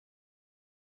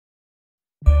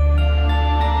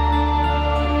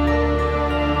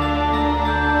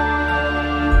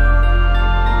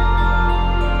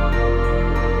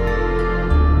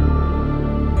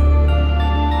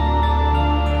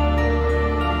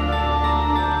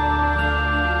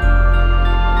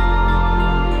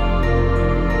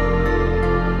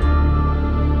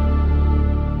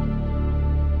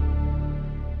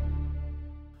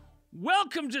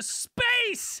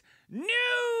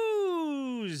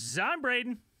News. I'm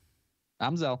Braden.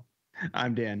 I'm Zell.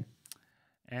 I'm Dan.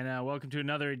 And welcome to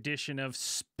another edition of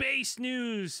Space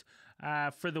News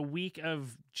for the week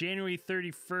of January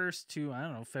 31st to, I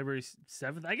don't know, February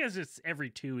 7th. I guess it's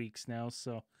every 2 weeks now,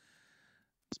 so.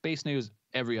 Space News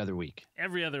every other week.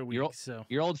 Every other week,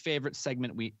 Your old favorite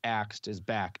segment we axed is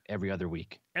back every other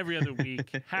week. Every other week,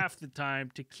 half the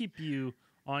time, to keep you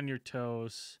on your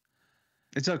toes.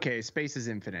 It's okay. Space is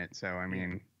infinite, so, I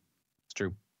mean. It's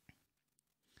true.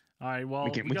 All right, well,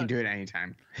 we can do it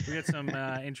anytime. We got some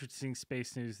interesting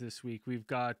space news this week. We've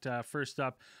got, first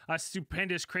up, a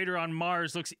stupendous crater on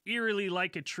Mars looks eerily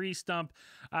like a tree stump.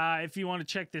 If you want to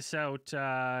check this out,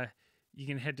 you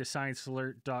can head to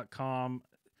sciencealert.com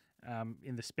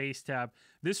in the space tab.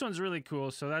 This one's really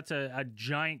cool. So that's a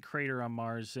giant crater on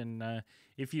Mars, and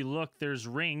if you look, there's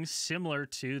rings similar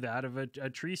to that of a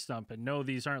tree stump. And no,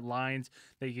 these aren't lines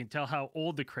that you can tell how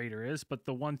old the crater is, but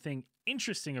the one thing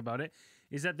interesting about it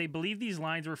is that they believe these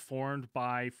lines were formed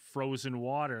by frozen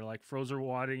water. Like frozen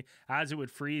water, as it would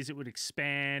freeze, it would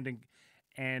expand,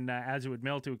 and as it would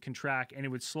melt, it would contract, and it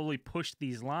would slowly push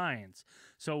these lines.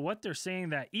 So what they're saying,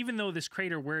 that even though this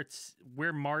crater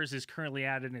where Mars is currently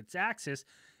at in its axis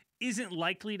isn't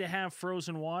likely to have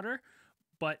frozen water,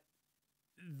 but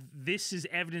this is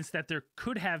evidence that there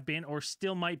could have been or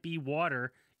still might be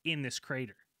water in this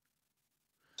crater.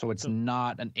 So it's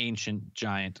not an ancient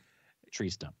giant tree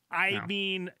stump. I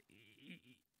mean,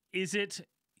 is it?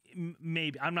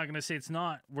 Maybe. I'm not going to say it's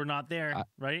not. We're not there,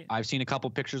 right? I've seen a couple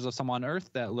pictures of some on Earth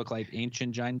that look like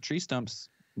ancient giant tree stumps.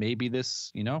 Maybe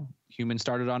this, human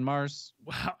started on Mars.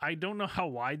 Well, I don't know how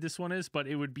wide this one is, but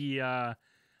it would be in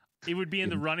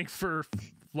the running for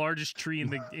largest tree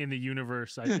in the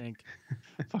universe, I think.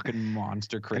 Fucking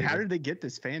monster crater. And how did they get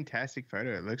this fantastic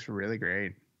photo? It looks really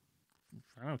great.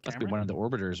 I don't know. Must be one of the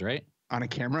orbiters, right? On a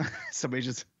camera? Somebody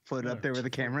just floated up there with a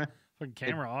camera? Fucking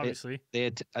camera, obviously. They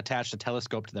attached a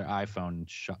telescope to their iPhone and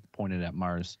pointed at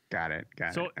Mars. Got it.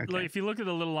 So okay. like, if you look at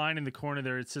the little line in the corner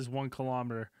there, it says 1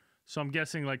 kilometer. So I'm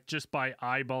guessing like just by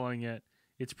eyeballing it,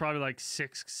 it's probably like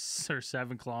 6 or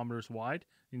 7 kilometers wide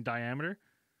in diameter.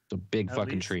 It's a big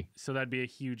fucking tree. So that'd be a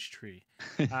huge tree.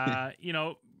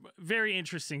 Very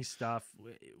interesting stuff.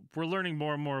 We're learning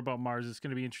more and more about Mars. It's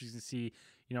going to be interesting to see,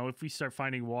 if we start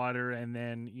finding water, and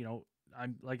then,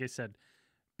 I'm like I said,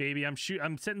 baby, I'm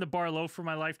setting the bar low for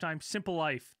my lifetime. Simple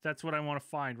life. That's what I want to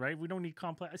find, right? We don't need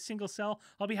complex. A single cell.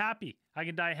 I'll be happy. I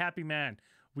can die a happy man.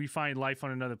 We find life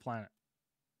on another planet.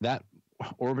 That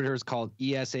orbiter is called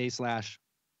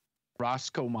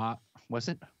ESA/Roscosmos. Was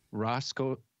it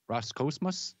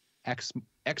Roscosmos?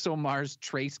 ExoMars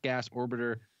Trace Gas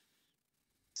Orbiter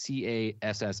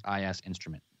CASSIS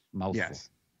instrument. Mouthful. Yes.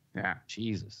 Yeah.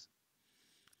 Jesus.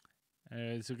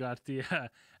 So we got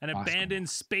an abandoned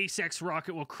SpaceX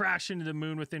rocket will crash into the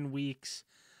moon within weeks,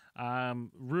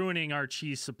 ruining our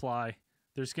cheese supply.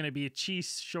 There's going to be a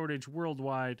cheese shortage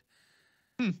worldwide.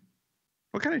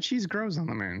 What kind of cheese grows on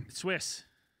the moon? Swiss.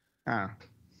 Oh.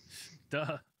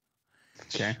 Duh.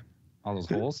 Okay. All those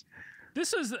holes.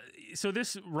 This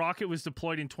rocket was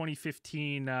deployed in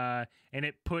 2015, and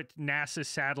it put NASA's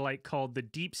satellite called the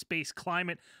Deep Space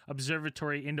Climate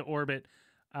Observatory into orbit.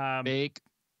 Fake.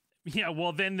 Yeah,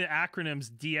 well, then the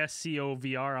acronym's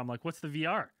DSCOVR. I'm like, what's the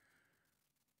VR?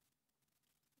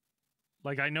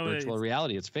 Like, I know virtual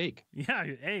reality. It's fake. Yeah,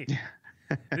 hey,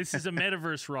 this is a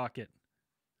metaverse rocket.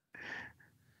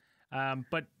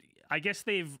 But I guess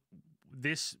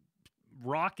this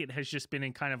rocket has just been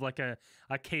in kind of like a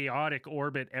chaotic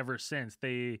orbit ever since.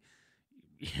 It's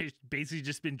basically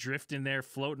just been drifting there,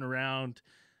 floating around,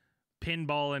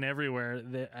 pinballing everywhere.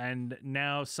 And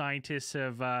now scientists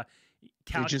have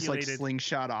calculated. They just like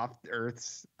slingshot off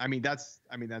Earth's. I mean, that's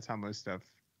how most stuff.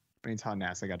 I mean, it's how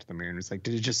NASA got to the moon. It's like,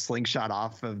 did it just slingshot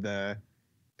off of the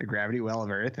gravity well of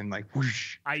Earth and like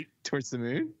whoosh towards the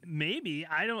moon? Maybe.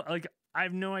 I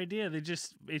have no idea.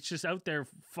 It's just out there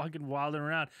fucking wilding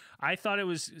around. I thought it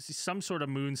was some sort of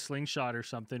moon slingshot or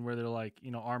something where they're like,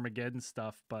 Armageddon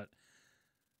stuff, but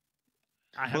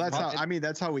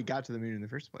that's how we got to the moon in the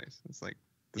first place. It's like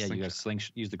you got to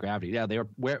use the gravity. Yeah, they were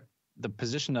where the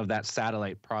position of that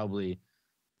satellite is probably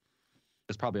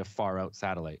a far out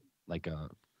satellite, like a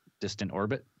distant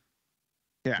orbit.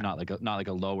 Yeah, not like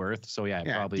a low Earth. So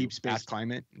probably deep space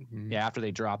climate. Mm-hmm. Yeah, after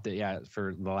they dropped it,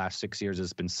 for the last 6 years,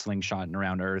 it's been slingshotting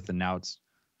around Earth, and now it's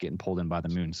getting pulled in by the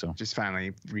moon. So just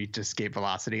finally reached escape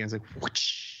velocity, and it's like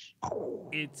whoosh.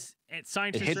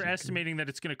 Scientists are estimating that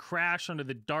it's going to crash onto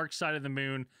the dark side of the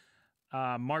moon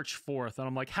March 4th, and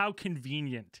I'm like, how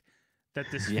convenient that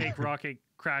this fake rocket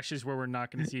crashes where we're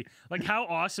not going to see. Like, how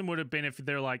awesome would it have been if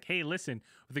they're like, hey, listen,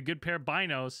 with a good pair of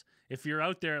binos, if you're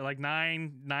out there at like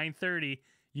 9:30,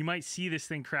 you might see this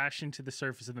thing crash into the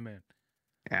surface of the moon.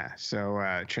 Yeah.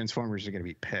 So Transformers are going to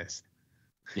be pissed.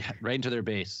 Yeah, right into their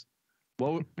base.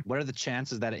 What are the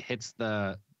chances that it hits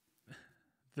the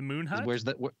moon hut? Where's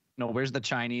the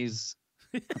Chinese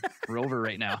rover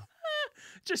right now?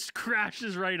 Just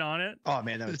crashes right on it. Oh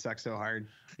man, that would suck so hard.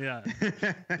 Yeah.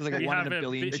 It's like a 1 in a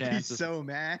billion chance. He's so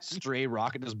mad. Stray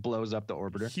rocket just blows up the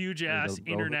orbiter. Huge ass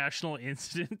international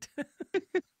incident.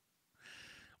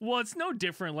 Well, it's no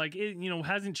different. Like,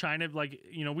 hasn't China, like,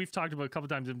 we've talked about a couple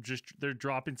times, they're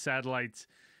dropping satellites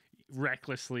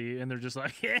recklessly, and they're just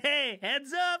like, hey,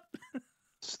 heads up.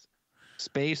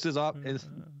 Space is up.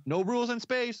 No rules in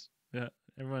space. Yeah,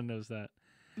 everyone knows that.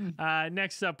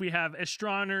 Next up, we have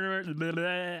astronomers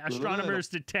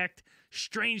detect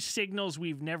strange signals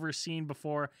we've never seen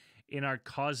before in our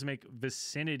cosmic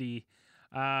vicinity.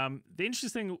 The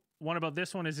interesting one about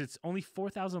this one is it's only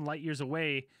 4,000 light years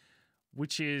away,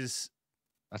 which is...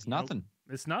 That's nothing.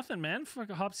 It's nothing, man. Fuck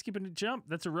a hop, skip, and a jump.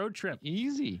 That's a road trip.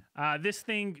 Easy. This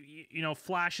thing,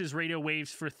 flashes radio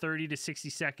waves for 30 to 60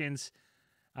 seconds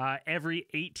every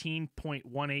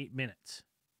 18.18 minutes.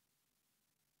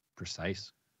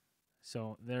 Precise.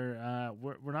 So they're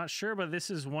we're not sure, but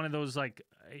this is one of those, like,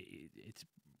 it's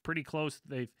pretty close.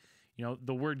 They've,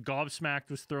 the word gobsmacked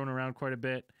was thrown around quite a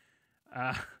bit.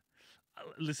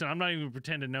 Listen, I'm not even gonna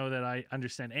pretend to know that I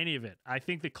understand any of it. I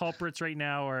think the culprits right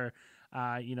now are,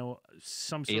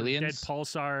 some sort aliens? of dead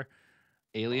pulsar.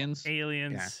 Aliens?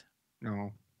 Aliens. Yeah.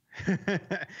 No.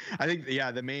 I think,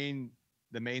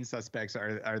 the main suspects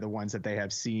are the ones that they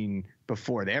have seen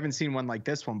before. They haven't seen one like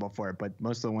this one before, but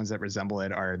most of the ones that resemble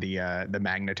it are the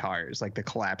magnetars, like the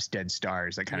collapsed dead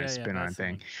stars that kind of spin on a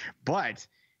thing. But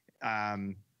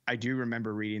I do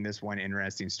remember reading this one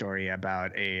interesting story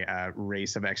about a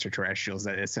race of extraterrestrials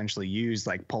that essentially use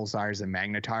like pulsars and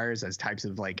magnetars as types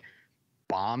of like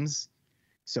bombs.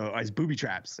 So as booby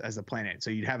traps as a planet.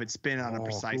 So you'd have it spin on a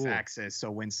precise axis.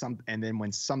 So when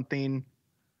something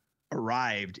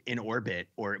arrived in orbit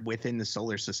or within the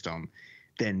solar system,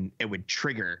 then it would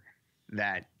trigger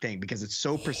that thing because it's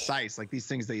so precise. Like these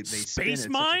things, they space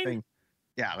spin mine.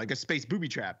 Yeah, like a space booby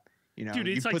trap. Dude,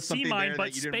 you it's put like something sea mine, there but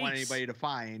that you didn't want anybody to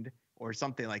find or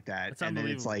something like that. That's and then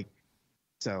it's like,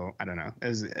 so I don't know. It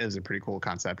was a pretty cool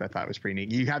concept. I thought it was pretty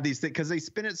neat. You have these things because they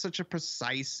spin at such a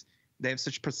precise. They have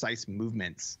such precise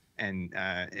movements and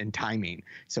timing.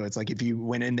 So it's like if you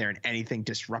went in there and anything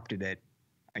disrupted it,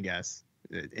 I guess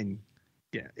in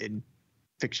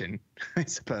fiction, I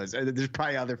suppose. There's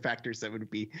probably other factors that would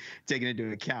be taken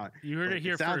into account. You heard it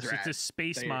here first. It's a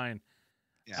space mine.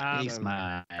 Yeah, space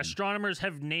mine. Astronomers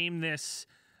have named this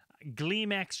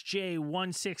Gleam XJ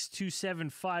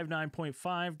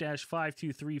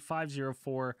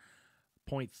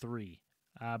 16275.5-52350.3.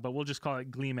 But we'll just call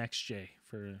it Gleam XJ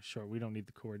for short. We don't need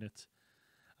the coordinates.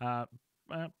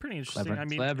 Pretty interesting.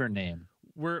 Clever name.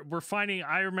 We're finding.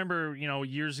 I remember,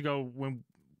 years ago when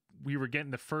we were getting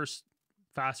the first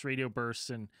fast radio bursts,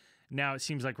 and now it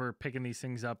seems like we're picking these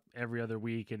things up every other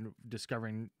week and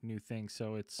discovering new things.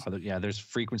 So it's there's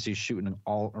frequencies shooting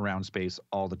all around space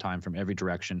all the time from every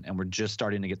direction, and we're just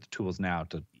starting to get the tools now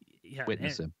to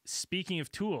witness it. Speaking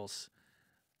of tools,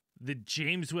 the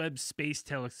James Webb Space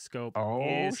Telescope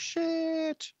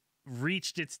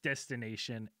reached its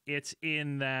destination. It's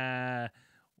in the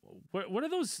what are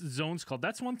those zones called?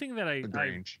 That's one thing that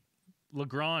Lagrange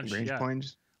points.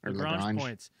 Lagrange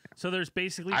points. So there's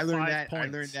basically 5 points. I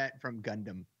learned that from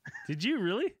Gundam. Did you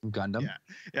really? Gundam?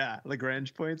 Yeah.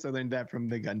 Lagrange points. I learned that from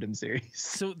the Gundam series.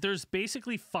 So there's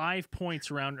basically 5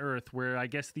 points around Earth where I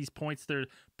guess these points, they're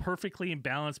perfectly in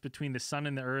balance between the sun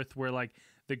and the Earth, where like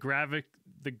the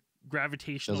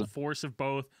gravitational force of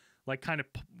both like kind of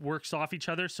works off each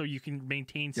other, so you can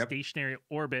maintain stationary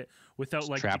orbit without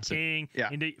like decaying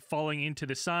into falling into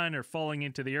the sun or falling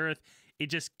into the Earth. It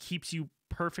just keeps you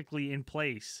perfectly in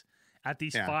place at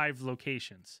these 5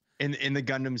 locations. In the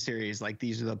Gundam series, like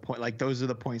these are the point, like those are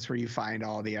the points where you find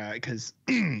all the because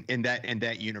in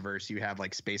that universe you have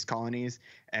like space colonies,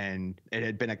 and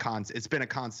it's been a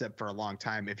concept for a long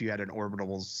time. If you had an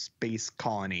orbital space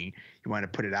colony, you want to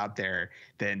put it out there,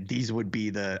 then these would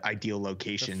be the ideal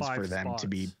locations for them to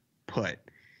be put.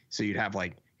 So you'd have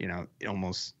like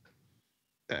almost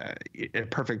a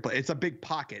perfect place. It's a big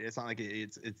pocket. It's not like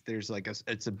it's there's like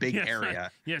it's a big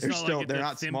area. It's they're not still like they're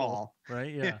not small,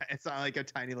 right? Yeah. It's not like a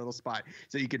tiny little spot.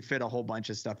 So you could fit a whole bunch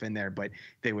of stuff in there, but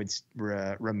they would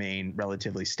remain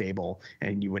relatively stable,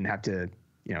 and you wouldn't have to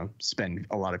spend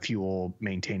a lot of fuel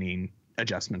maintaining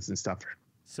adjustments and stuff.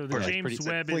 So the James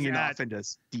Webb is flinging off into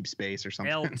deep space or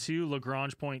something. L2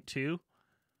 Lagrange point 2,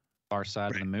 far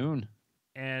side of the moon,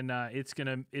 and it's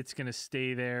gonna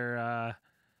stay there.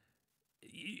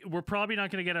 we're probably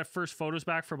not going to get our first photos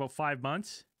back for about 5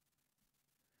 months,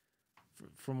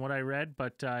 from what I read.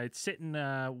 But it's sitting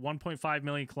 1.5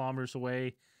 million kilometers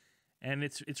away, and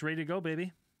it's ready to go,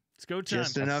 baby. It's go time.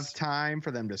 Just enough time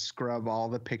for them to scrub all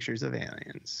the pictures of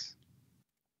aliens.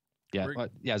 Yeah,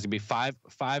 it's gonna be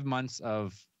five months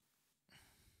of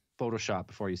Photoshop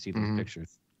before you see those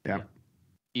pictures. Yeah.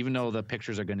 Even though the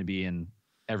pictures are going to be in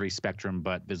every spectrum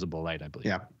but visible light, I believe.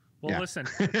 Yeah. Well, listen,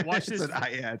 watch this.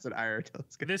 It's an IR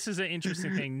telescope. This is an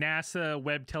interesting thing. NASA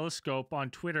Webb Telescope on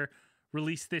Twitter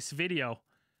released this video.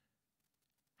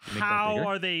 How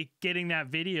are they getting that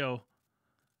video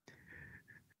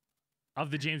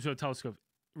of the James Webb Telescope?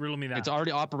 Riddle me that. It's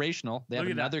already operational. They have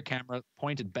another camera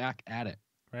pointed back at it.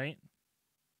 Right?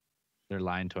 They're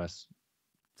lying to us.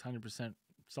 It's 100%.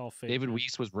 It's all fake. David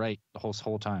Weiss was right the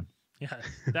whole time. Yeah,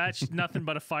 that's nothing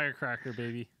but a firecracker,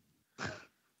 baby.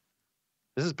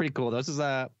 This is pretty cool. This is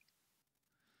I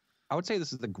would say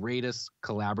this is the greatest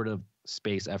collaborative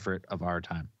space effort of our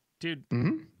time. Dude.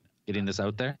 Getting this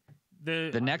out there.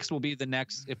 The next will be the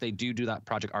next, if they do that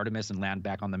Project Artemis and land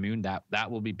back on the moon, that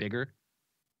will be bigger.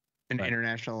 An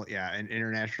international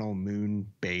moon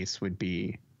base would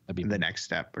be the next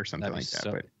step or something like that.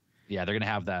 But yeah, they're gonna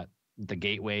have the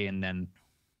gateway and then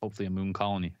hopefully a moon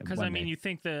colony. Because I mean, I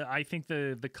think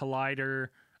the collider,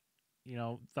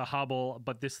 the Hubble,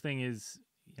 but this thing is,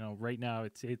 right now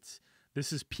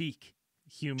this is peak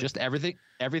human. Just everything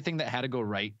that had to go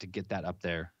right to get that up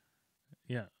there.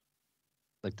 Yeah.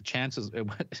 Like the chances, it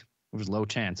was low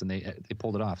chance, and they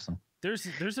pulled it off. So there's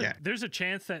a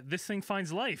chance that this thing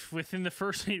finds life within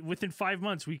 5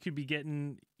 months. We could be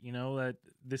getting, that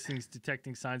this thing's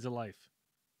detecting signs of life.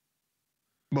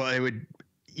 Well, it would.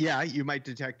 Yeah, you might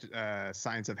detect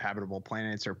signs of habitable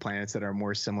planets or planets that are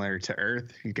more similar to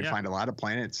Earth. You can find a lot of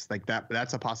planets like that.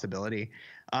 That's a possibility.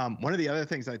 One of the other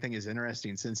things I think is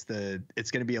interesting, since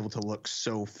it's going to be able to look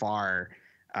so far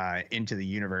into the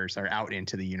universe or out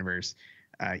into the universe,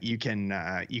 you can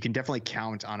definitely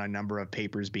count on a number of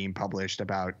papers being published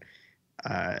about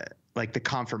like the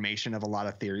confirmation of a lot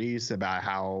of theories about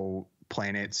how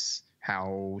planets,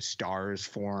 how stars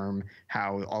form,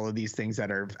 how all of these things that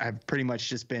have pretty much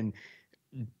just been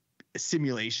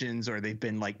simulations, or they've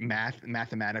been like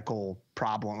mathematical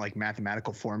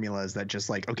formulas that just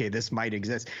like, okay, this might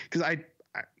exist. Because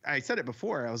I said it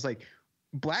before, I was like,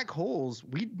 black holes,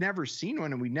 we'd never seen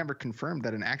one, and we never confirmed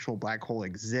that an actual black hole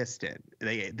existed.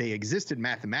 They existed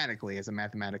mathematically as a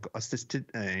mathematical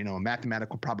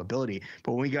probability,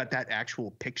 but when we got that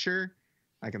actual picture,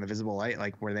 like in the visible light,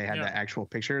 like where they had that actual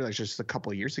picture, like just a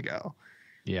couple of years ago.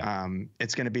 Yeah.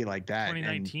 It's going to be like that.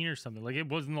 2019 or something. Like it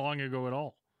wasn't long ago at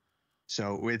all.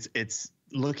 So it's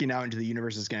looking out into the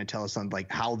universe is going to tell us on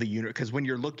like how the universe, because when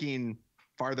you're looking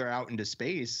farther out into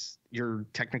space, you're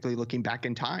technically looking back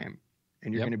in time,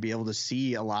 and you're going to be able to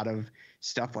see a lot of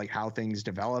stuff like how things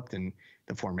developed and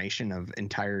the formation of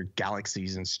entire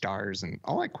galaxies and stars and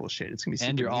all that cool shit. It's going to be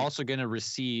super you're also going to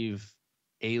receive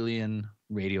alien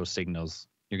radio signals.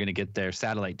 You're going to get their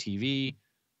satellite TV.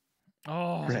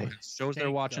 Oh, right. Shows they're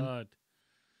watching. God.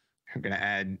 We're going to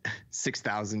add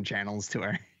 6,000 channels to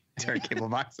our cable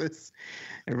boxes.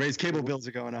 Everybody's cable bills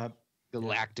are going up.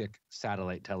 Galactic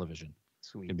satellite television.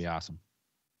 Sweet. It'd be awesome.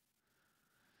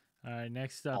 All right,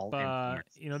 next up,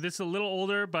 this is a little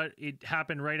older, but it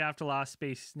happened right after last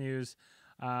space news.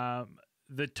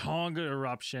 The Tonga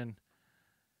eruption.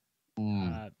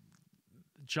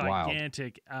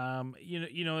 Gigantic. Wild.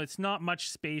 It's not much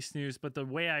space news, but the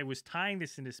way I was tying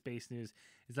this into space news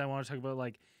is I want to talk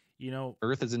about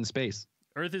Earth is in space.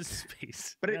 Earth is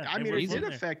space. But it did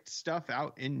affect stuff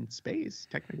out in space,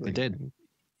 technically. It did.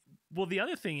 Well, the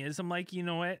other thing is, I'm like, you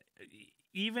know what?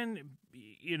 Even,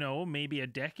 maybe a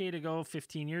decade ago,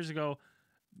 15 years ago,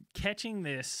 catching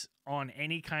this on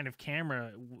any kind of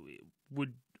camera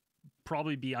would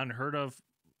probably be unheard of,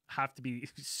 have to be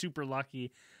super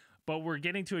lucky. But we're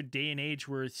getting to a day and age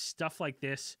where stuff like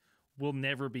this will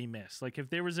never be missed. Like if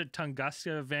there was a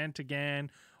Tunguska event again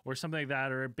or something like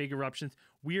that, or a big eruptions,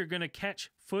 we are going to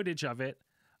catch footage of it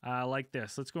like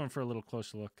this. Let's go in for a little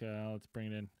closer look. Let's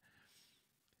bring it in.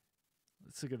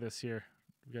 Let's look at this here.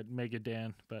 We got Mega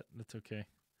Dan, but that's okay.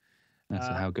 That's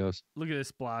how it goes. Look at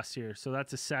this blast here. So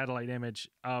that's a satellite image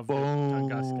of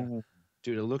Tunguska.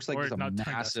 Dude, it looks like it's a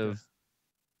massive...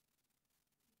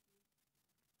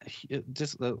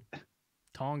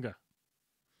 Tonga.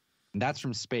 That's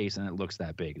from space, and it looks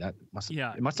that big. That must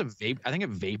have, it must have I think it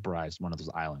vaporized one of those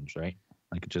islands, right?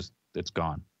 Like it's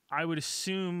gone. I would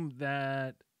assume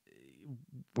that.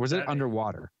 Was it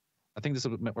underwater? I think this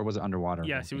was, or was it underwater?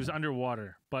 Yes, it was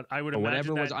underwater, but I would but imagine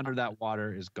whatever that was under that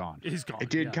water is gone. Is gone. It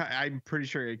did. I'm pretty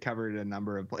sure it covered a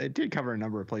number of. It did cover a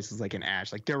number of places, like in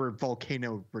Ash. Like there were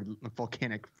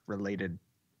volcanic related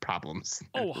problems.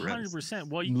 Oh, 100%.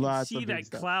 Well, you can see that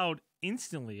cloud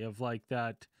instantly of like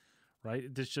that, right?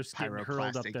 It's just getting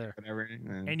hurled up there,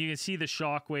 and you can see the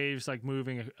shock waves like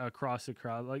moving across the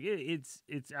crowd. Like it's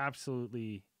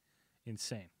absolutely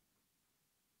insane.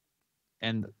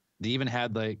 And they even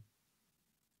had like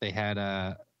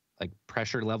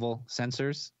pressure level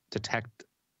sensors detect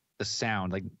the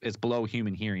sound. Like it's below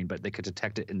human hearing, but they could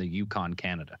detect it in the Yukon,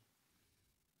 Canada.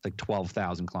 It's like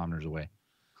 12,000 kilometers away.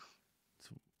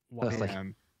 Wow.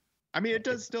 I mean, it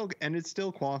does still, and it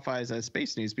still qualifies as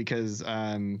space news because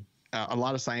a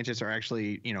lot of scientists are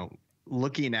actually,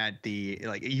 looking at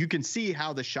you can see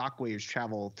how the shock waves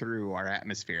travel through our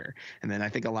atmosphere. And then I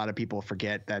think a lot of people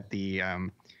forget that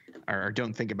or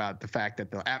don't think about the fact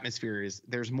that the atmosphere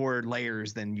there's more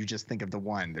layers than you just think of the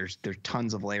one. There's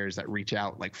tons of layers that reach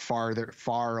out like far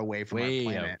away from our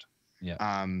planet. Out.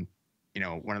 Yeah.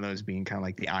 One of those being kind of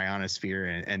like the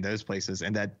ionosphere and those places,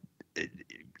 and that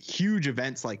huge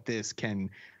events like this can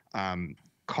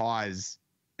cause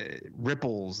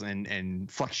ripples and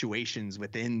fluctuations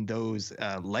within those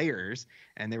layers.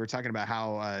 And they were talking about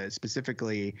how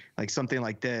specifically like something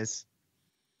like this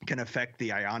can affect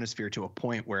the ionosphere to a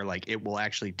point where like it will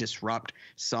actually disrupt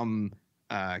some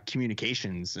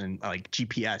communications and like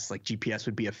GPS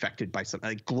would be affected by something,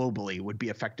 like globally would be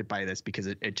affected by this because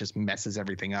it just messes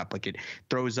everything up. Like it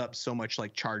throws up so much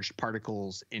like charged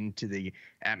particles into the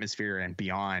atmosphere and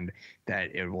beyond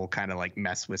that it will kind of like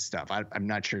mess with stuff. I'm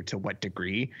not sure to what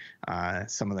degree.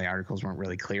 Some of the articles weren't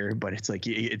really clear, but it's like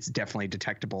it's definitely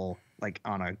detectable like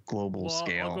on a global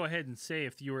scale. I'll go ahead and say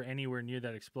if you were anywhere near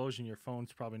that explosion, your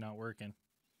phone's probably not working.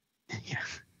 Yeah.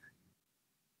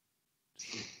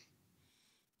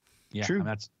 Yeah, true.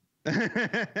 That's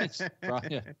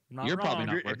yeah. You're probably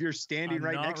not. If you're standing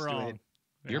right next to it,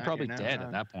 you're probably dead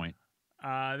at that point.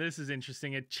 This is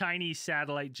interesting. A Chinese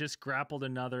satellite just grappled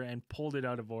another and pulled it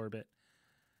out of orbit.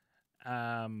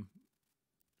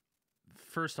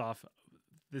 First off,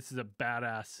 this is a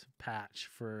badass patch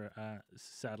for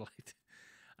satellite.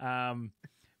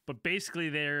 But basically,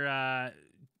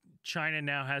 China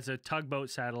now has a tugboat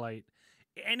satellite.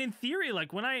 And in theory,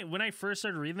 like when I first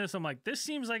started reading this, I'm like, this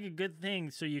seems like a good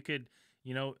thing. So you could,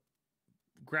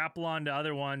 grapple onto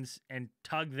other ones and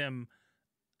tug them,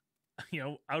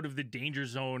 out of the danger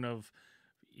zone of,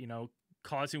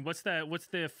 causing what's the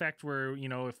effect where,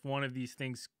 if one of these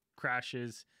things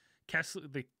crashes, Kessler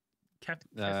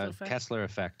effect? Kessler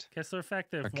effect. Kessler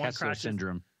effect. If or one Kessler crashes,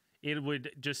 syndrome. It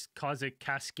would just cause a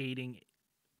cascading,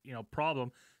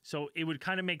 problem. So it would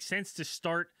kind of make sense to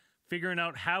start figuring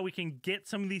out how we can get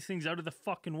some of these things out of the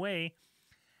fucking way.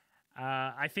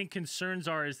 I think concerns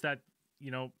is that,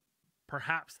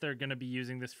 perhaps they're going to be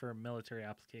using this for a military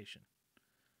application.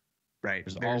 Right.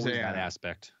 There's always that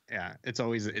aspect. Yeah, it's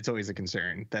always a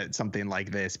concern that something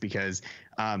like this, because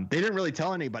they didn't really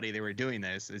tell anybody they were doing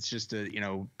this. It's just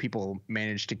people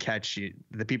managed to catch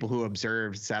the people who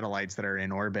observed satellites that are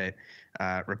in orbit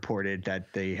reported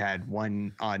that they had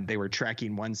they were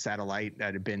tracking one satellite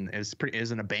that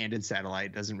is an abandoned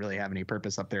satellite, doesn't really have any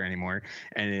purpose up there anymore,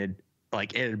 and it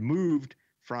had moved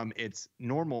from its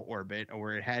normal orbit, or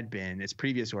where it had been its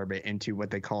previous orbit, into what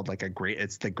they called like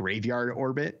it's the graveyard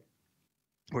orbit,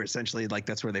 where essentially like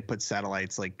that's where they put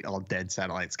satellites, like all dead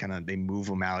satellites, kind of they move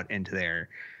them out into there,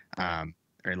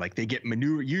 or like they get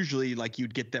maneuvered. Usually like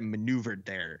you'd get them maneuvered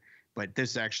there, but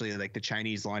this actually like the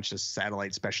Chinese launched a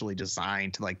satellite specially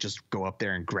designed to like just go up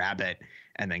there and grab it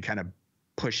and then kind of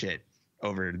push it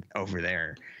over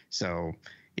there. So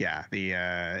yeah,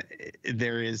 there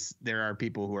are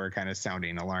people who are kind of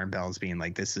sounding alarm bells, being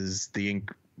like, this is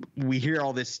we hear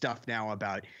all this stuff now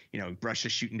about, Russia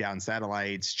shooting down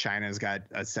satellites. China's got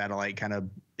a satellite kind of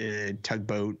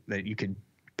tugboat that you could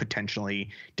potentially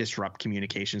disrupt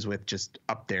communications with just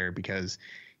up there, because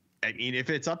I mean, if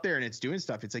it's up there and it's doing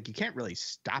stuff, it's like you can't really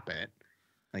stop it.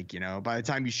 Like, by the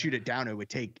time you shoot it down, it would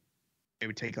take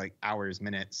like hours,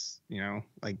 minutes,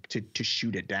 like to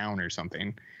shoot it down or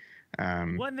something.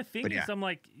 Well, and the thing is, I'm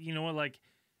like, like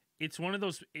it's one of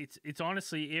those, it's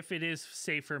honestly, if it is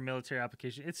safe for a military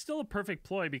application, it's still a perfect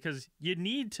ploy, because you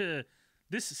need to,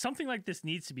 something like this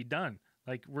needs to be done.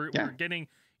 Like we're getting,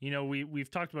 we've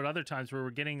talked about other times where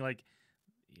we're getting like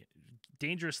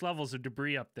dangerous levels of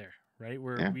debris up there, right?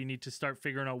 Where we need to start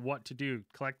figuring out what to do,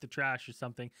 collect the trash or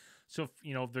something. So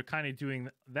if they're kind of doing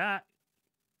that,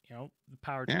 the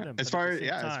power to them. As far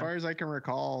as I can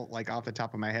recall, like off the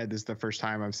top of my head, this is the first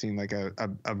time I've seen like a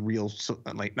real,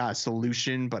 like not a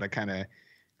solution, but a kind of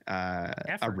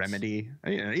a remedy.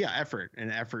 Effort,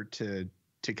 an effort to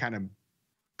kind of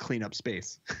clean up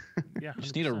space. Yeah, you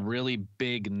just need a really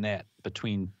big net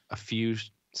between a few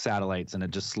satellites, and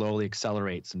it just slowly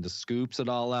accelerates and just scoops it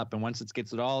all up. And once it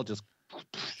gets it all, just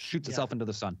shoots itself into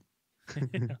the sun.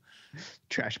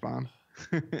 Trash bomb.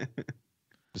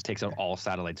 Just takes out all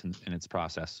satellites in its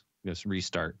process. Just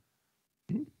restart.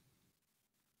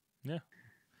 Yeah.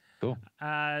 Cool.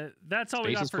 That's all Space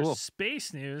we got is for cool.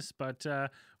 space news, but we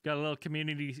got a little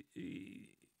community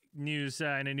news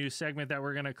in a new segment that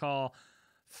we're going to call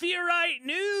Theorite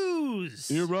News.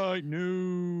 Theorite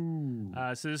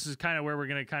News. So this is kind of where we're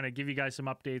going to kind of give you guys some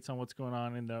updates on what's going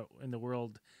on in the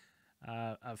world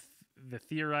of the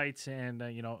Theorites and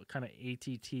kind of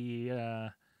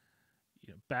ATT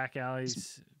back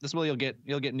alleys. This is where you'll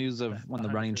get news of when the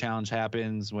running challenge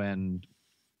happens, when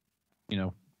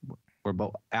we're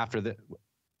both after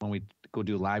when we go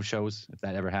do live shows, if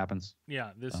that ever happens.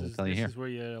 Yeah, this is where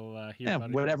you'll hear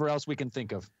about whatever else we can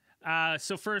think of.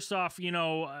 So first off, if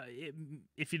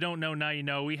you don't know, now you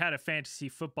know, we had a fantasy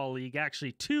football league,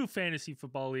 actually 2 fantasy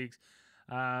football leagues,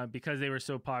 because they were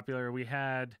so popular. We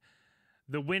had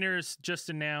the winners just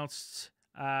announced.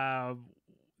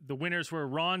 The winners were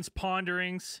Ron's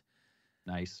Ponderings.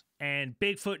 Nice. And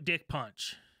Bigfoot Dick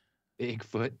Punch.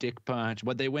 Bigfoot Dick Punch.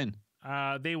 What'd they win?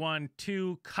 They won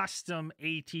 2 custom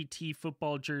ATT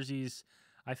football jerseys.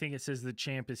 I think it says the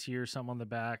champ is here, something on the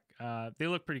back. They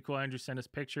look pretty cool. Andrew sent us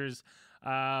pictures.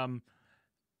 Ron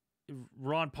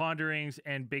Ponderings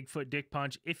and Bigfoot Dick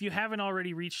Punch. If you haven't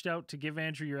already reached out to give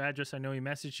Andrew your address, I know he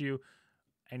messaged you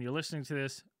and you're listening to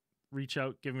this, reach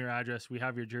out, give him your address. We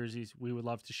have your jerseys. We would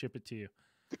love to ship it to you.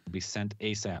 Be sent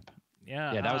ASAP.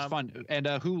 Yeah, that was fun. And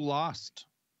who lost?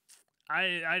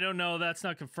 I don't know. That's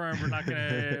not confirmed. We're not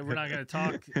gonna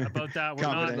talk about that.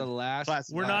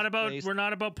 We're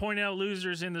not about pointing out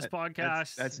losers in this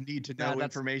podcast. That's need to know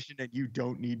information that you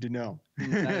don't need to know.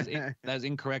 That is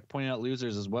incorrect. Pointing out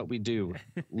losers is what we do.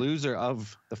 Loser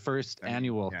of the first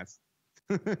annual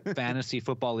fantasy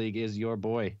football league is your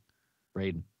boy,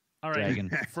 Braden. All right. Dragon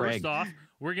First off,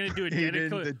 we're gonna do a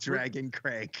dedicated the Dragon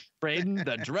Craig. Braden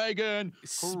the Dragon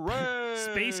Craig.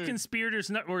 Space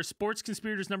Conspirators or Sports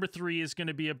Conspirators number 3 is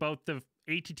gonna be about the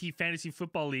ATT Fantasy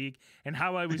Football League and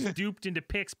how I was duped into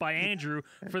picks by Andrew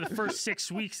for the first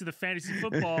 6 weeks of the fantasy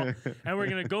football. And we're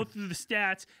gonna go through the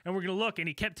stats and we're gonna look. And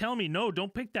he kept telling me, no,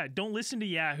 don't pick that. Don't listen to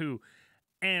Yahoo.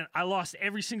 And I lost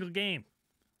every single game.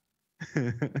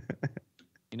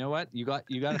 You know what? You got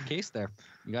a case there.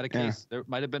 You got a case. Yeah. There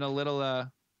might have been a little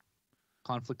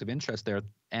conflict of interest there.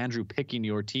 Andrew picking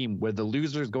your team where the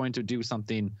loser is going to do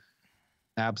something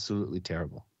absolutely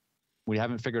terrible. We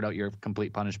haven't figured out your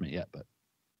complete punishment yet, but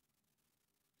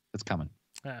it's coming.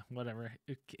 Whatever.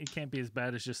 It can't be as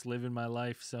bad as just living my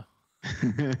life. So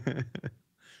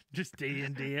just day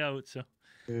in, day out. So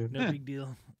no big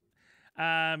deal.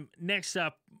 Next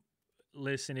up,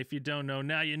 listen, if you don't know,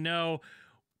 now you know.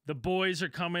 The boys are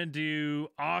coming to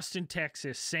Austin,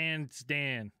 Texas. Sans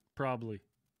Dan, probably,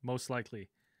 most likely.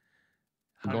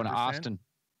 100%. We're going to Austin.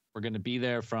 We're going to be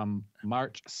there from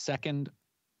March 2nd.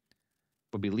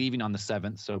 We'll be leaving on the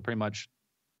 7th, so pretty much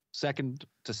 2nd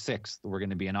to 6th. We're going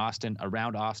to be in Austin,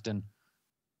 around Austin.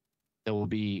 There will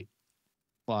be,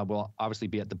 we'll obviously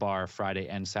be at the bar Friday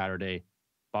and Saturday.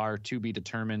 Bar to be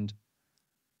determined.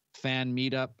 Fan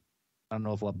meetup. I don't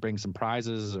know if we'll bring some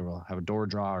prizes or we'll have a door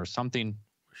draw or something.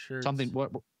 Sure. Something. We're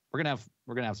gonna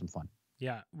have some fun.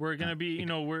 Yeah, we're gonna be.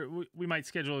 We might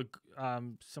schedule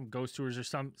some ghost tours or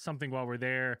something while we're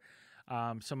there,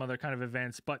 some other kind of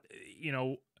events. But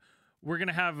we're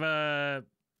gonna have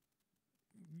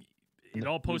it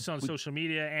all posted on social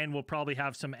media, and we'll probably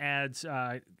have some ads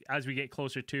as we get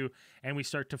closer to, and we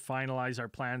start to finalize our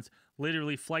plans.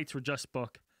 Literally, flights were just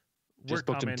booked. Just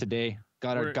booked them today.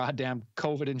 Got our goddamn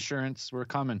COVID insurance. We're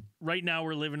coming. Right now,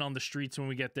 we're living on the streets when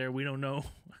we get there. We don't know.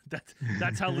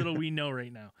 That's how little we know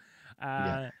right now.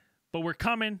 But we're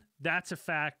coming. That's a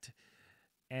fact.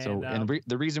 And,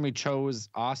 the reason we chose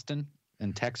Austin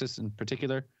and Texas in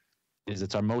particular is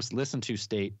it's our most listened to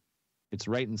state. It's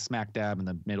right in smack dab in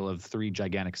the middle of 3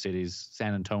 gigantic cities,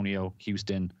 San Antonio,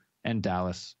 Houston, and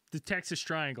Dallas. The Texas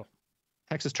Triangle.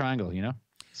 Texas Triangle,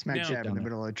 Smack dab in the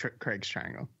middle of Craig's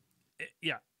Triangle.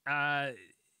 Yeah.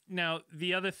 Now,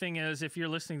 the other thing is, if you're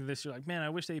listening to this, you're like, man, I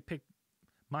wish they picked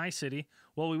my city.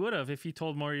 Well, we would have if you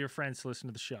told more of your friends to listen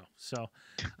to the show. So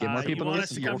get more people you want to us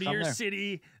to come to your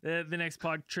city the next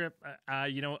pod trip.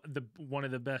 One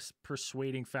of the best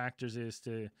persuading factors is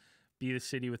to be the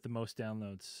city with the most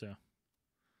downloads. So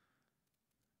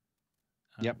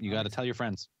yep, you got to tell your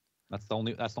friends. That's the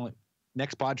only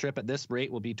next pod trip at this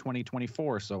rate will be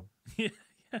 2024. So yeah.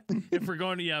 If we're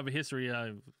going to have a history,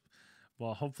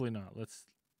 well, hopefully not.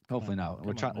 Hopefully not.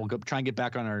 We'll try and get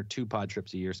back on our 2 pod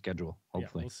trips a year schedule.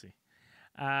 Hopefully, we'll see.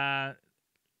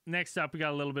 Next up, we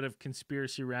got a little bit of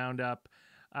conspiracy roundup.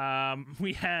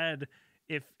 We had,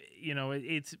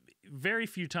 it's very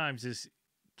few times does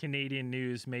Canadian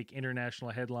news make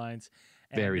international headlines.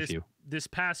 And very few. This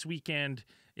past weekend,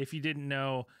 if you didn't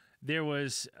know, there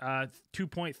was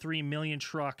 2.3 million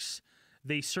trucks.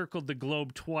 They circled the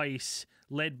globe twice,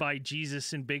 led by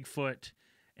Jesus and Bigfoot,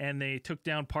 and they took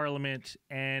down Parliament.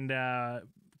 And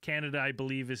Canada, I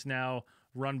believe, is now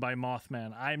run by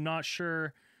Mothman. I'm not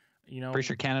sure. Pretty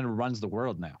sure Canada runs the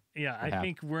world now. Yeah, I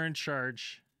think we're in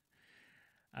charge.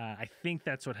 I think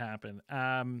that's what happened.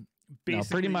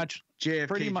 Pretty much.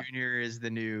 JFK Jr. is the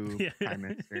new prime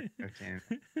minister of Canada.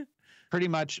 Pretty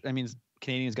much. I mean,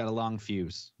 Canadians got a long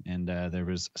fuse, and there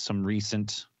was some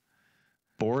recent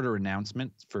border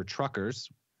announcements for truckers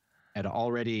at an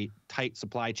already tight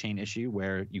supply chain issue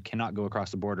where you cannot go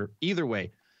across the border either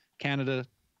way, Canada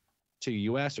to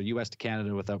U.S. or U.S. to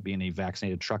Canada without being a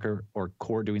vaccinated trucker or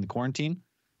doing the quarantine.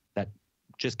 That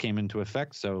just came into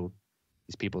effect. So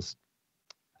these people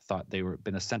thought they were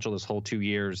been essential this whole 2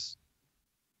 years.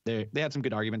 They had some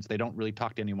good arguments. They don't really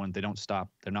talk to anyone. They don't stop.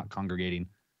 They're not congregating.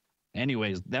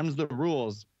 Anyways, them's the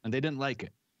rules, and they didn't like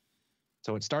it.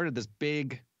 So it started this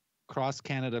big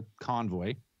cross-Canada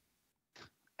convoy.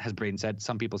 As Braden said,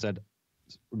 some people said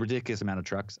ridiculous amount of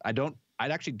trucks. I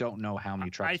actually don't know how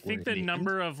many trucks. I think the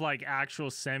number of like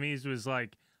actual semis was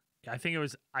like, no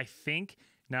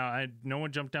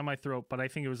one jumped down my throat, but I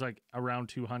think it was like around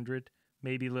 200,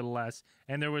 maybe a little less.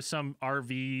 And there was some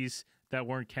RVs that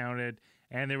weren't counted,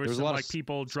 and there was some like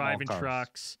people driving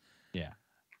trucks. Yeah.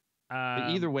 But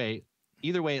either way,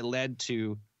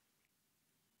 it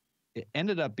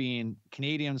ended up being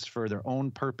Canadians for their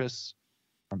own purpose.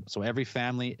 So every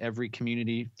family, every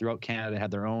community throughout Canada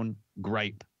had their own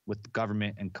gripe with the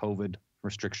government and COVID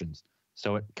restrictions.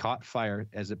 So it caught fire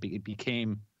as it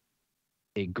became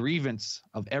a grievance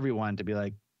of everyone to be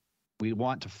like, we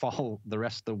want to follow the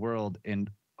rest of the world in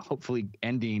hopefully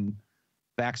ending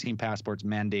vaccine passports,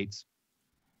 mandates,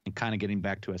 and kind of getting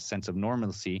back to a sense of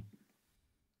normalcy.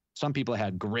 Some people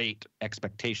had great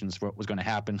expectations for what was going to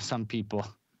happen. Some people,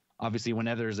 obviously,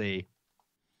 whenever there's I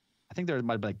think there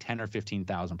might be like 10 or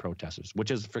 15,000 protesters,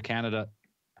 which is for Canada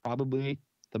probably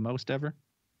the most ever,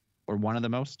 or one of the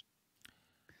most.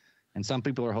 And some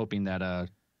people are hoping that,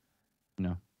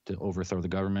 to overthrow the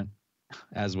government,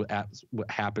 as what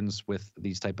happens with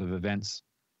these type of events.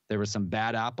 There were some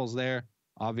bad apples there,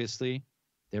 obviously.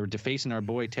 They were defacing our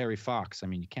boy Terry Fox. I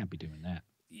mean, you can't be doing that.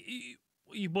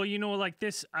 Well, like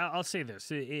this, I'll say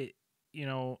this.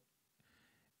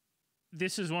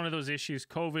 This is one of those issues.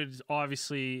 COVID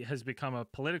obviously has become a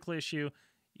political issue.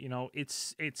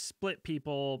 It's split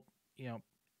people,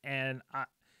 and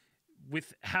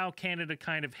with how Canada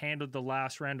kind of handled the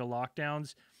last round of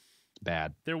lockdowns,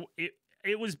 bad.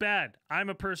 It was bad. I'm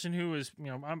a person who is,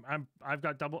 I'm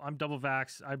double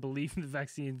vax. I believe in the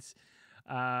vaccines.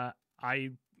 But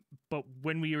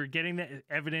when we were getting the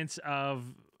evidence of,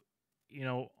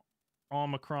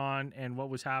 Omicron and what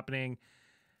was happening,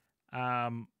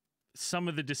 some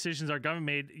of the decisions our government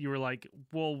made, you were like,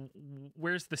 well,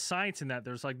 where's the science in that?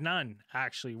 There's like none,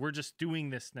 actually. We're just doing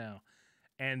this now.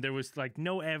 And there was like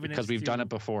no evidence. Because we've done it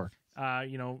before.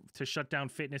 To shut down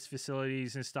fitness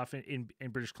facilities and stuff in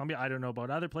British Columbia. I don't know about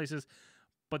other places,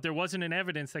 but there wasn't an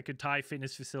evidence that could tie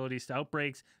fitness facilities to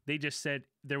outbreaks. They just said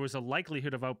there was a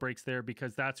likelihood of outbreaks there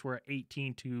because that's where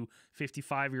 18 to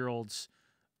 55-year-olds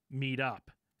meet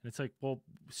up. And it's like, well,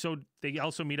 so they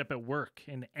also meet up at work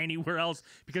and anywhere else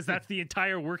because that's the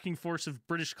entire working force of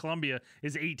British Columbia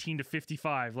is 18 to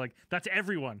 55. Like that's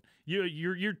everyone.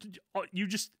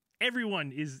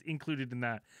 Everyone is included in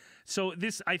that. So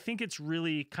this, I think it's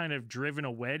really kind of driven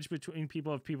a wedge between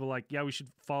people of people like, yeah, we should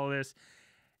follow this.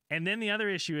 And then the other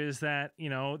issue is that,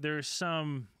 there's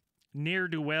some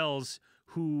ne'er-do-wells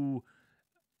who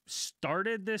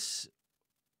started this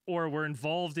or were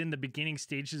involved in the beginning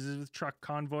stages of the truck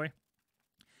convoy.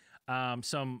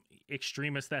 Some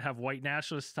extremists that have white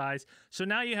nationalist ties. So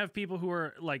now you have people who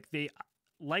are like, they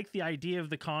like the idea of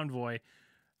the convoy,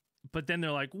 but then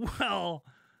they're like, well,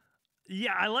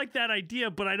 yeah, I like that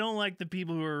idea, but I don't like the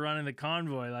people who are running the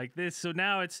convoy like this. So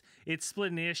now it's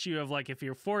splitting the issue of like, if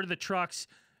you're for the trucks,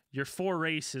 you're for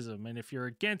racism. And if you're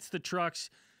against the trucks,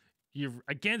 you're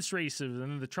against racism.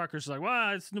 And the truckers are like,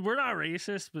 well, we're not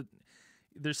racist, but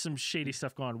there's some shady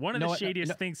stuff going on. One of the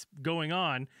shadiest things going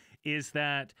on is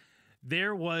that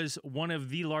there was one of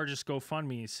the largest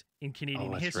GoFundMes in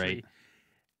Canadian history.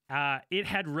 Right. It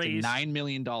had raised $9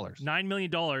 million. $9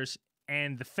 million.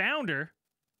 And the founder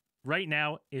right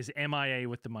now is MIA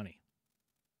with the money.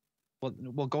 Well,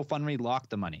 GoFundMe locked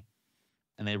the money,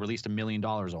 and they released $1 million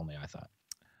only. I thought.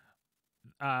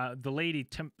 The lady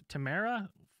Tamara,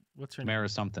 what's her name?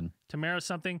 Tamara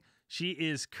something. She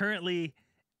is currently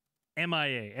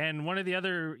MIA, and one of the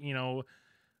other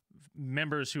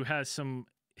members who has some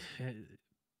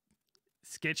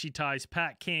sketchy ties,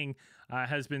 Pat King,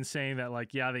 has been saying that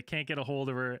they can't get a hold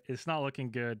of her. It's not looking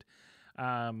good.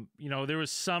 There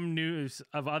was some news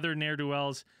of other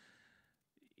ne'er-do-wells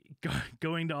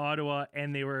going to Ottawa,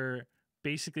 and they were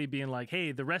basically being like,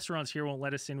 hey, the restaurants here won't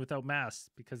let us in without masks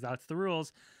because that's the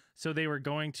rules. So they were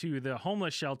going to the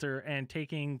homeless shelter and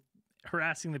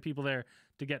harassing the people there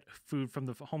to get food from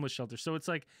the homeless shelter. So it's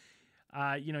like,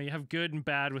 you have good and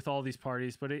bad with all these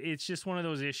parties, but it's just one of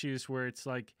those issues where it's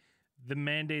like the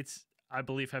mandates, I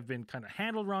believe, have been kind of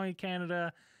handled wrong in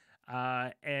Canada.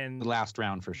 And the last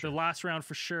round for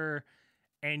sure.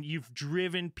 And you've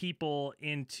driven people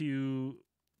into,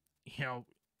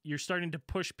 you're starting to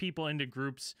push people into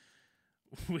groups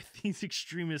with these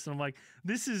extremists. And I'm like,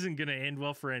 this isn't going to end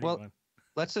well for anyone. Well,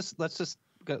 let's just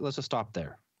stop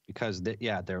there, because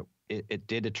it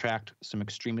did attract some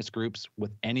extremist groups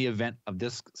with any event of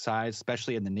this size,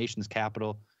 especially in the nation's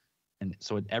capital. And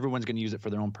so everyone's going to use it for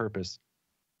their own purpose.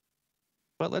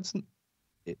 But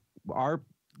our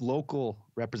local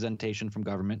representation from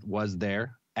government was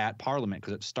there at Parliament,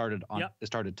 because it started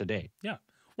today. Yeah.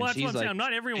 Well, that's what I'm saying.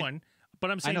 Not everyone, but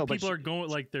I'm saying people are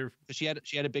going they're. She had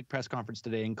a big press conference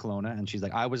today in Kelowna, and she's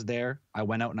like, I was there. I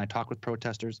went out and I talked with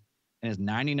protesters, and it's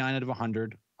 99 out of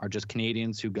 100 are just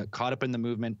Canadians who got caught up in the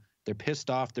movement. They're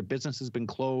pissed off. Their business has been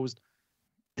closed.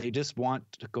 They just want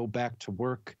to go back to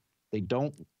work. They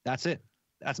don't. That's it.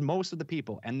 That's most of the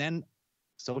people. And then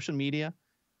social media,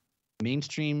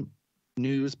 mainstream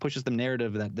news pushes the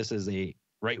narrative that this is a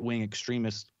right-wing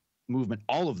extremist movement,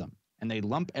 all of them, and they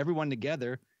lump everyone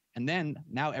together, and then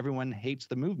now everyone hates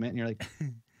the movement, and you're like,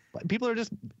 people are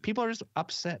just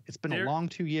upset. It's been a long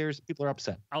 2 years. People are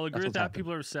upset. I'll agree with that.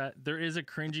 People are upset. There is a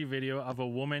cringy video of a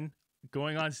woman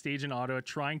going on stage in Ottawa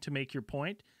trying to make your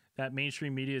point that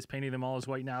mainstream media is painting them all as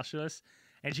white nationalists,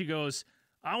 and she goes,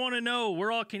 I want to know,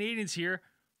 we're all Canadians here,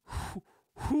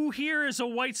 who here is a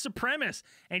white supremacist?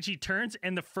 And she turns,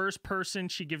 and the first person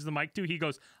she gives the mic to, he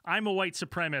goes, I'm a white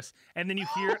supremacist. And then you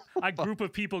hear a group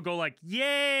of people go like,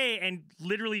 yay, and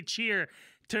literally cheer.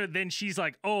 Then she's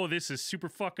like, oh, this is super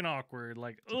fucking awkward.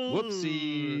 Like, oh.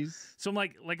 Whoopsies. So I'm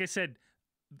like I said,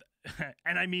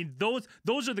 and I mean, those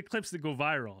are the clips that go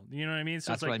viral. You know what I mean?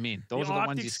 So that's what I mean. Those are the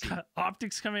ones you see.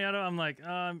 Optics coming out of, I'm like,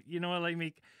 you know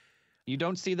what, you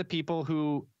don't see the people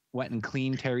who went and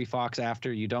cleaned Terry Fox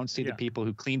after. You don't see the people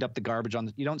who cleaned up the garbage on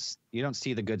the. You don't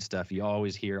see the good stuff. You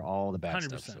always hear all the bad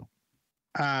 100%. Stuff.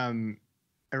 So.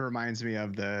 It reminds me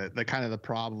of the kind of the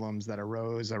problems that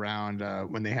arose around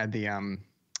when they had the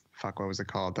what was it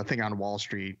called? The thing on Wall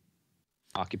Street.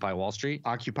 Occupy Wall Street.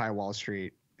 Occupy Wall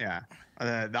Street. Yeah,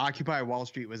 the Occupy Wall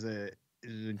Street was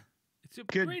it's a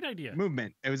good great idea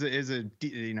movement. It was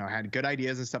had good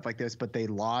ideas and stuff like this, but they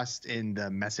lost in the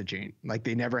messaging. Like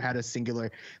they never had a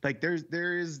singular. Like there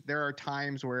are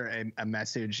times where a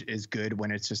message is good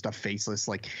when it's just a faceless.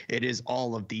 Like it is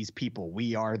all of these people.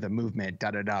 We are the movement.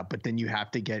 Da da da. But then you have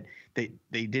to get they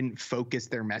didn't focus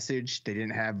their message. They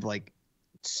didn't have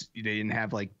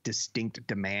distinct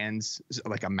demands,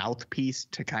 like a mouthpiece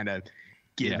to kind of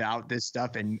give out this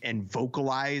stuff and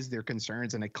vocalize their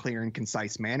concerns in a clear and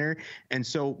concise manner. And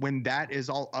so when that is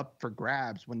all up for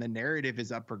grabs, when the narrative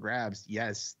is up for grabs,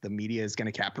 yes, the media is going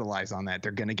to capitalize on that.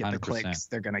 They're going to get 100%. The clicks.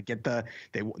 They're going to get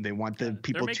they want the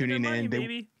people tuning money,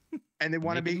 in. And they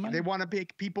want to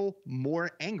make people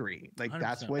more angry. Like 100%.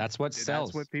 That's what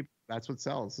sells. That's what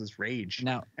sells is rage.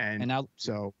 Now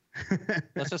so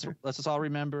let's just all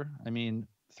remember, I mean,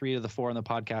 3 of the 4 on the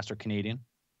podcast are Canadian.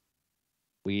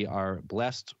 We are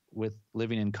blessed with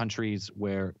living in countries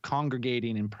where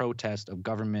congregating in protest of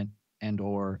government and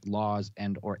or laws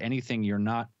and or anything you're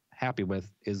not happy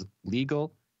with is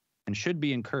legal and should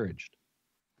be encouraged.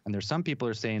 And there's some people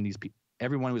are saying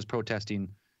everyone who is protesting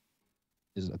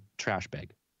is a trash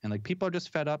bag. And like people are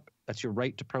just fed up. That's your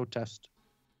right to protest.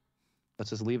 Let's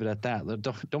just leave it at that.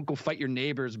 Don't go fight your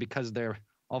neighbors because they're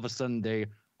all of a sudden they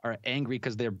are angry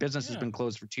because their business has been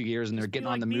closed for 2 years and they're getting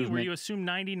on the movement. Where you assume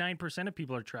 99% of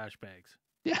people are trash bags.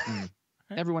 Yeah,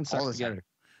 everyone sucks together.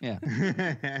 Yeah.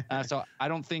 So I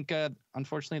don't think,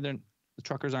 unfortunately, the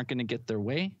truckers aren't going to get their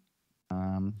way. They're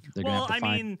going to have to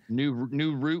find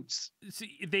new routes.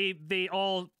 See, they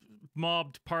all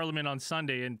mobbed Parliament on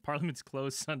Sunday, and Parliament's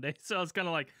closed Sunday. So it's kind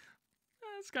of like,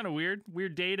 it's kind of weird.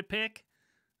 Weird day to pick.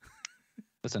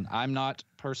 Listen, I'm not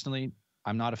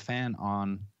a fan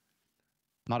on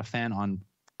not a fan on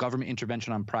government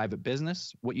intervention on private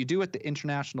business. What you do at the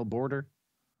international border,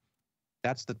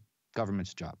 that's the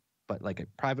government's job. But like a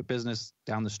private business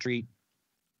down the street,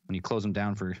 when you close them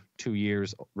down for 2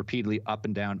 years, repeatedly up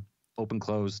and down, open,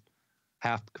 closed,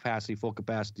 half capacity, full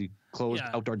capacity, closed,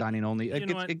 outdoor dining only,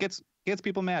 it gets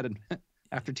people mad. And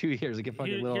after 2 years, it gets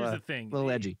fucking here's the thing.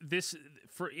 Little edgy. This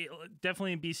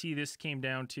definitely in BC, this came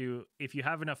down to if you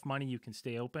have enough money, you can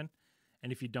stay open.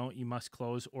 And if you don't, you must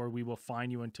close, or we will fine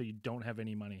you until you don't have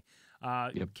any money.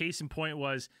 Case in point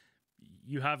was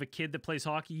you have a kid that plays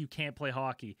hockey, you can't play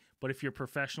hockey. But if you're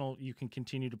professional, you can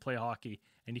continue to play hockey,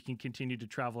 and you can continue to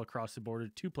travel across the border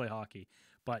to play hockey.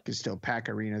 But you can still pack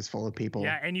arenas full of people.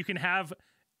 Yeah, and you can have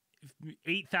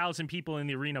 8,000 people in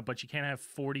the arena, but you can't have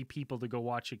 40 people to go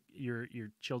watch your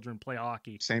children play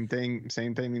hockey. Same thing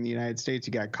in the United States.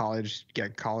 You got college.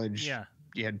 Yeah.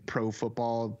 You had pro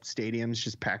football stadiums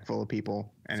just packed full of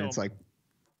people, and it's like,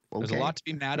 okay. There's a lot to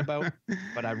be mad about,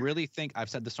 but I really think, I've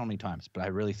said this so many times, but I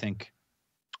really think,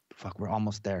 we're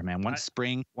almost there, man.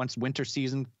 Once winter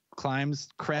season climbs,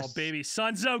 crests. Oh, baby.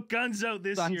 Sun's out, guns out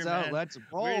this year, man. Let's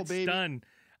roll, baby. Done.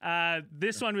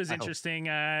 This one was interesting.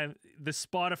 The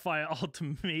Spotify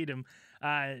ultimatum.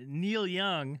 Neil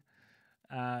Young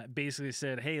basically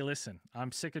said, hey, listen,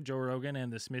 I'm sick of Joe Rogan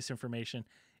and this misinformation.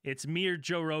 It's me or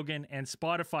Joe Rogan. And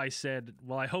Spotify said,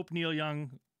 well, I hope Neil Young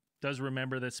does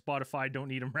remember that Spotify don't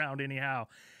need him around anyhow.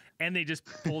 And they just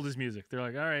pulled his music. They're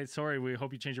like, all right, sorry, we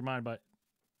hope you change your mind, but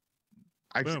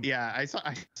I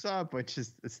saw a bunch of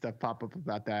stuff pop up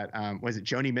about that. Was it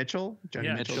Joni Mitchell?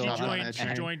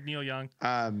 She joined Neil Young.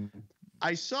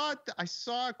 I saw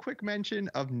a quick mention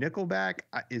of Nickelback.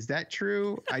 Is that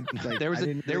true? There was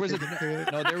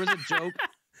a joke.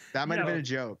 That might have been a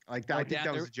joke. Like that,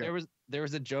 that was a joke. There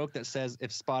was a joke that says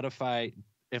if Spotify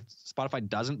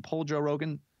doesn't pull Joe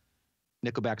Rogan,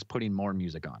 Nickelback's putting more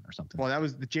music on or something. Well, that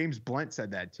was James Blunt said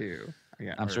that too.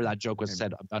 Yeah, I'm sure that joke was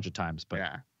said a bunch of times, but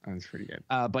yeah, that was pretty good.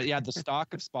 But yeah, the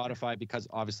stock of Spotify, because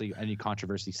obviously any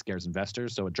controversy scares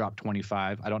investors, so it dropped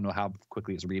 25. I don't know how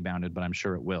quickly it's rebounded, but I'm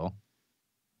sure it will.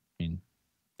 I mean,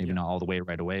 maybe not all the way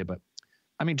right away, but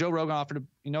I mean, Joe Rogan offered.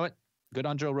 You know what? Good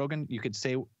on Joe Rogan. You could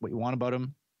say what you want about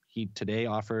him. He today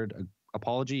offered an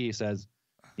apology. He says,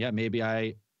 "Yeah, maybe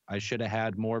I should have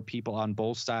had more people on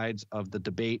both sides of the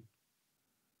debate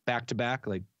back to back.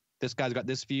 Like this guy's got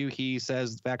this view. He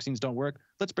says vaccines don't work.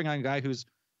 Let's bring on a guy who's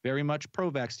very much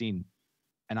pro-vaccine."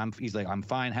 And he's like, I'm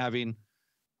fine having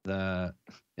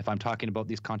if I'm talking about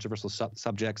these controversial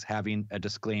subjects, having a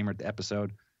disclaimer at the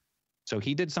episode. So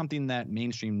he did something that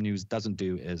mainstream news doesn't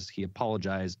do, is he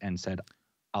apologized and said,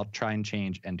 I'll try and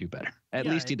change and do better. At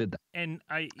least he did that. And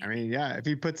I mean, yeah, if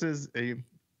he puts his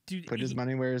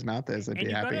money where his mouth is, I'd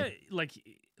be happy.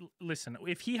 Listen,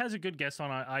 if he has a good guest on,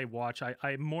 I watch.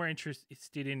 I'm more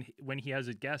interested in when he has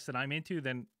a guest that I'm into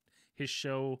than his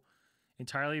show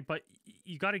entirely. But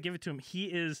you got to give it to him. He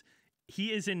is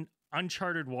in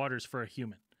uncharted waters for a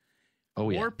human. Oh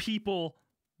yeah. More people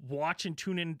watch and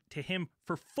tune in to him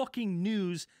for fucking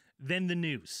news than the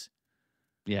news.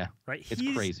 Yeah, right. It's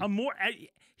crazy.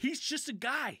 He's just a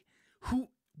guy who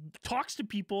talks to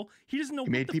people. He doesn't know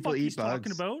what the fuck he's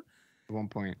talking about. At one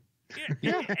point.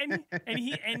 Yeah,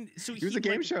 so he was a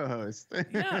game show host.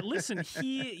 Yeah, listen,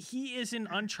 he is in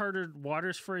uncharted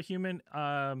waters for a human.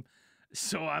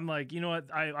 So I'm like, you know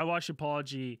what? I watched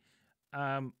Apology.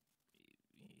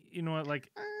 You know what? Like,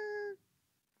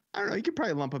 I don't know. You could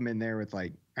probably lump him in there with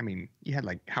you had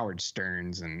like Howard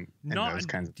Stearns and those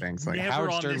kinds of things. Like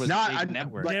Howard Stern was not a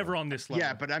network. Never on this level.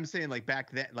 Yeah, but I'm saying like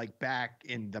back then, like back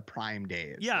in the prime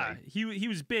days. Yeah, he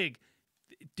was big.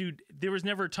 Dude, there was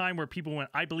never a time where people went,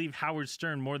 I believe Howard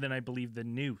Stern more than I believe the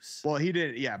news. Well, he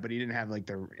did, yeah, but he didn't have we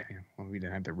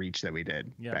didn't have the reach that we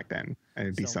did back then.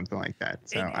 It'd be something like that.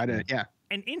 So I didn't, yeah.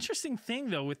 An interesting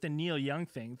thing though with the Neil Young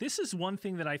thing, this is one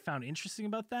thing that I found interesting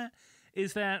about that,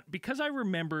 is that because I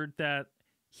remembered that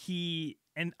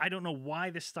and I don't know why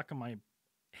this stuck in my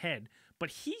head, but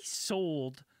he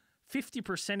sold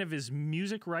 50% of his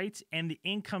music rights and the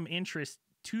income interest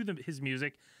to his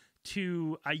music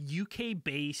to a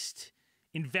UK-based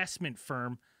investment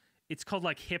firm. It's called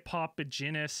like Hip Hop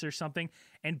Business or something.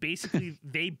 And basically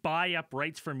they buy up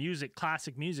rights for music,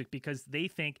 classic music, because they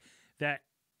think that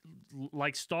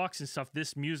like stocks and stuff,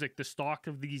 this music, the stock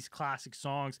of these classic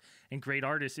songs and great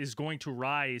artists is going to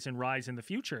rise and rise in the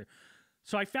future.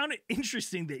 So I found it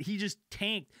interesting that he just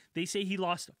tanked. They say he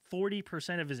lost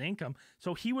 40% of his income.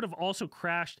 So he would have also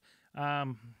crashed.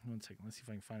 1 second. Let's see if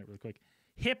I can find it really quick.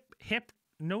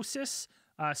 Hypnosis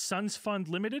Sons Fund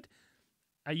Limited,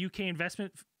 a UK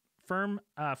investment firm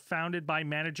founded by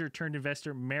manager turned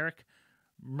investor Merrick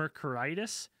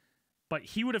Mercuritis. but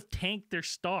he would have tanked their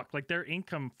stock, like their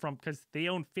income from, because they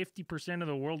own 50% of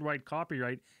the worldwide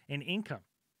copyright and income.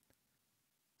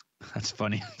 That's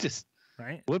funny. Just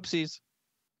right. Whoopsies.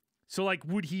 So like,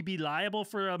 would he be liable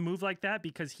for a move like that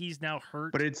because he's now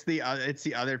hurt? But it's the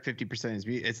other 50%.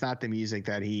 It's not the music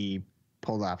that he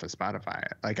pulled off of Spotify.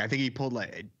 Like I think he pulled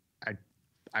like he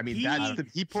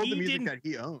pulled the music that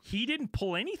he owned. He didn't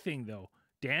pull anything though,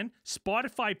 Dan.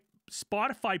 Spotify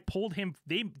pulled him.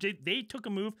 They took a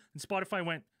move, and Spotify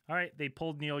went, all right. They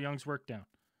pulled Neil Young's work down.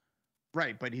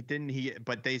 Right, but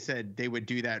but they said they would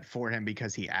do that for him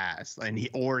because he asked, and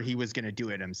he was going to do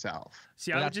it himself.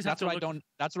 See, that's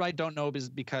what I don't know is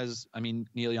because I mean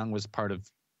Neil Young was part of,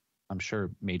 I'm sure,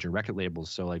 major record labels.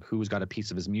 So like, who's got a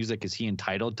piece of his music? Is he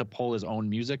entitled to pull his own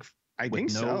music? I think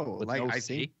so. Like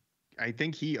I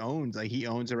think he owns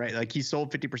a right. Like he sold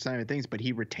 50% of things, but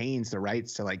he retains the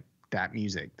rights to like that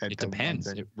music. It depends.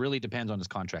 It really depends on his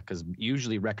contract because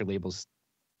usually record labels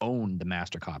own the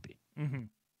master copy. Mm-hmm.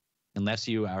 Unless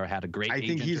you had a great. I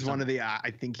think he's one of the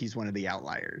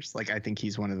outliers. Like I think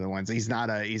he's one of the ones. He's not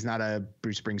a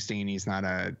Bruce Springsteen. He's not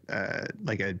what's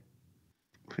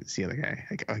the other guy?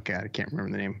 Oh God, I can't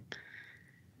remember the name.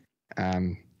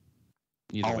 All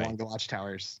Along the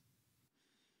Watchtowers.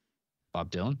 Bob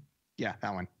Dylan. Yeah,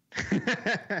 that one.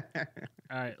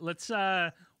 All right, let's.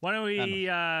 Why don't we?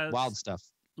 Wild stuff.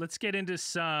 Let's get into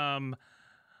some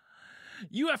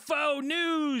UFO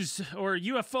news or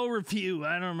UFO review.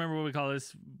 I don't remember what we call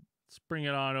this. Let's bring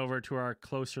it on over to our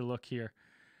closer look here.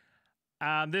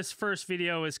 This first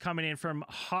video is coming in from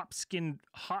Hopkinsville,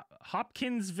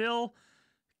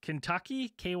 Kentucky.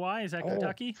 KY, is that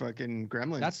Kentucky? Fucking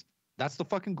Gremlins. That's the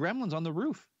fucking Gremlins on the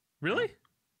roof. Really?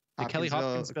 The Kelly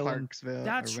Hopkinsville, Clarksville.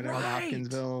 That's right.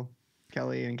 Hopkinsville,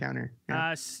 Kelly encounter.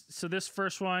 Yeah. So this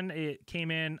first one, it came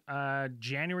in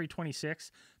January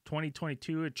 26,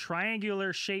 2022. A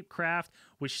triangular shaped craft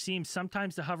which seems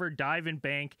sometimes to hover, dive, and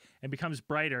bank, and becomes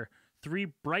brighter. 3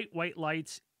 bright white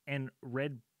lights and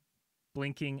red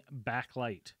blinking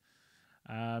backlight.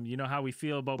 You know how we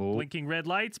feel about blinking red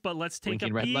lights, but let's take a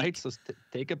peek. Blinking red lights. Let's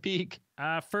take a peek.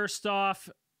 First off,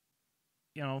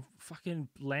 fucking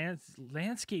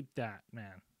landscape that,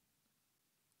 man.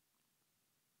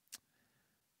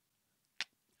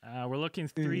 We're looking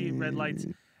 3 red lights.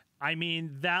 I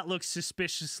mean, that looks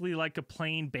suspiciously like a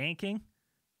plane banking.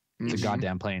 It's a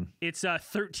goddamn plane. It's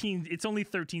 13. It's only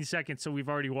 13 seconds, so we've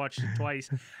already watched it twice.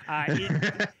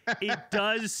 It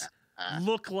does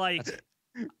look like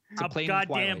a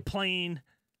goddamn plane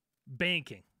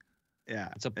banking. Yeah,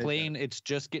 it's a plane. It's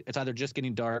either just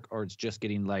getting dark or it's just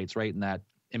getting lights, right in that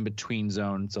in between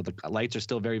zone. So the lights are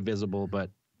still very visible,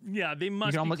 but yeah, they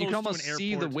must. You can almost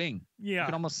see the wing. Yeah, you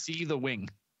can almost see the wing.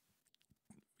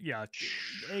 Yeah,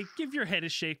 hey, give your head a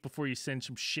shake before you send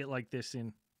some shit like this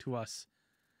in to us.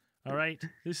 All right,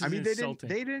 this is insulting.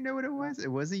 They didn't know what it was.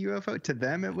 It was a UFO. To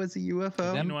them, it was a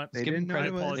UFO. You know what? They didn't know what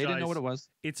it was. They didn't know what it was.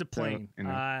 It's a plane.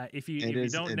 So, if you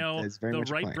don't know, the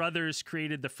Wright brothers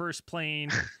created the first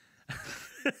plane.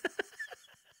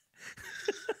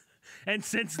 And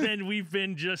since then, we've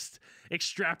been just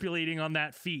extrapolating on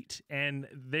that feat. And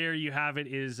there you have it,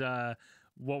 is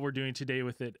what we're doing today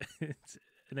with it. It's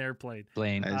an airplane.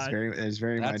 Plane. It's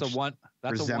very that's much a one.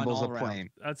 That resembles a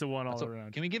plane. That's a one all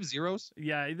around. Can we give zeros?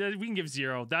 Yeah, we can give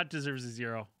 0. That deserves a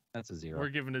 0. That's a 0. We're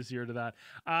giving a 0 to that.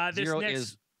 This 0 next,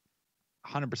 is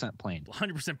 100% plane.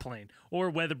 100% plane.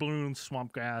 Or weather balloon,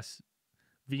 swamp gas,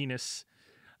 Venus.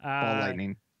 Ball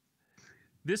lightning.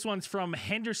 This one's from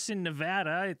Henderson,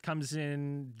 Nevada. It comes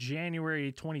in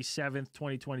January 27th,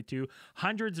 2022.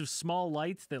 Hundreds of small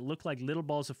lights that look like little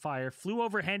balls of fire flew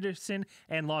over Henderson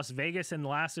and Las Vegas and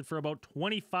lasted for about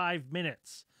 25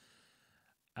 minutes.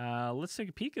 Let's take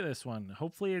a peek at this one.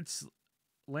 Hopefully it's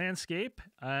landscape.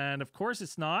 And of course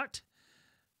it's not.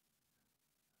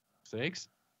 6.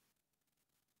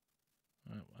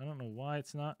 I don't know why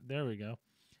it's not. There we go.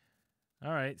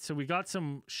 All right. So we got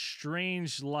some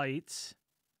strange lights.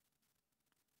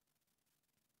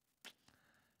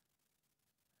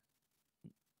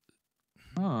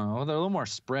 Oh, well, they're a little more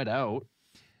spread out.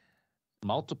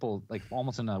 Multiple, like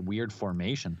almost in a weird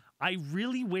formation. I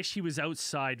really wish he was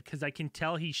outside because I can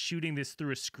tell he's shooting this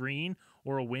through a screen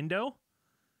or a window.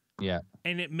 Yeah.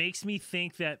 And it makes me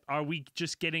think that, are we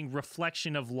just getting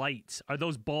reflection of lights? Are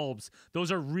those bulbs?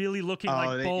 Those are really looking like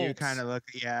bulbs. Oh, they do kind of look.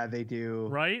 Yeah, they do.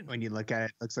 Right? When you look at it,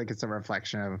 it looks like it's a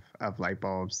reflection of light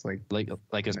bulbs.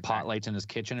 Like his pot lights in his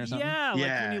kitchen or something? Yeah, like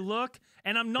when you look.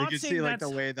 And I'm not saying see like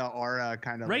the way the aura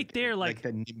kind of right there, like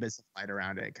the nimbus of light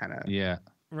around it kind of. Yeah.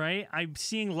 Right? I'm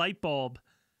seeing light bulb.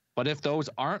 But if those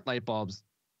aren't light bulbs,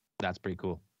 that's pretty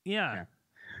cool. Yeah.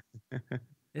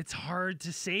 It's hard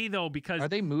to say though because Are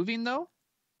they moving though?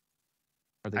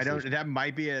 I don't. That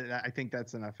might be I think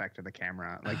that's an effect of the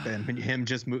camera, like then him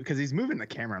just move because he's moving the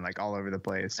camera like all over the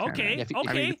place. Okay, kinda.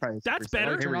 okay, I mean, that's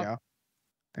better. Here we go.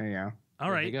 There you go.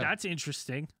 All right, that's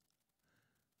interesting.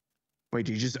 Wait,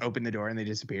 did you just open the door and they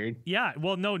disappeared? Yeah.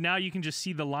 Well, no. Now you can just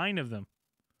see the line of them,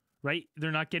 right?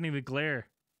 They're not getting the glare.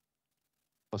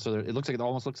 Oh, so it looks like it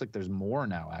almost looks like there's more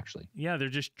now. Actually. Yeah, they're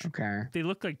just okay. They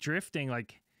look like drifting,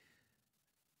 like.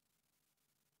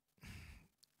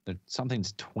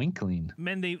 Something's twinkling.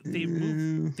 Man, they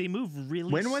move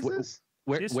really. When was this?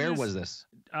 Where was this?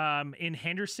 In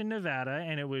Henderson, Nevada,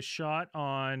 and it was shot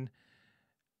on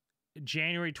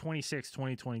January 26,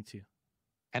 2022.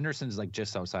 Henderson's like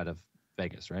just outside of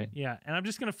Vegas, right? Yeah, and I'm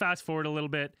just gonna fast forward a little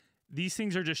bit. These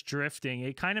things are just drifting.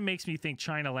 It kind of makes me think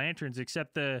China lanterns,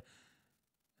 except the,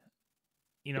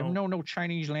 no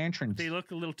Chinese lanterns. They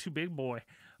look a little too big, boy.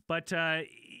 But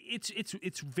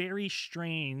it's very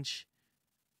strange.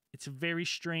 It's very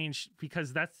strange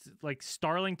because that's like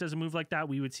Starlink doesn't move like that.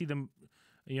 We would see them,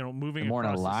 moving more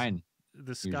across in a line.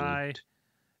 the sky.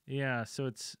 Yeah, so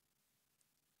it's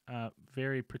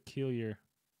very peculiar.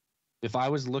 If I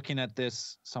was looking at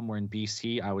this somewhere in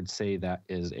BC, I would say that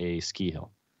is a ski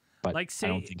hill. But like say, I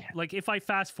don't think... like if I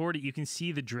fast forward it, you can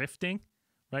see the drifting,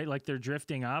 right? Like they're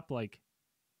drifting up, like.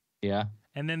 Yeah.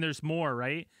 And then there's more,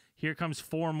 right? Here comes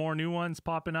 4 more new ones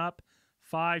popping up.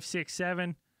 5, 6,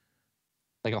 7.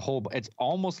 Like a whole, it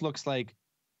almost looks like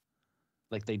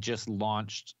they just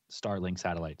launched Starlink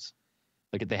satellites.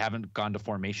 Like they haven't gone to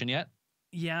formation yet.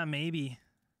 Yeah, maybe.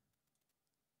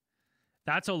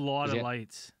 That's a lot of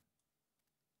lights.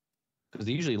 Because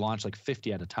they usually launch like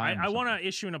 50 at a time. I want to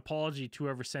issue an apology to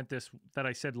whoever sent this, that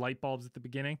I said light bulbs at the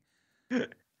beginning.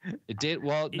 It did.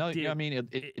 Well, it no, did. I mean,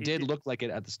 it did look like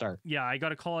it at the start. Yeah, I got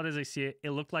to call it as I see it. It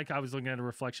looked like I was looking at a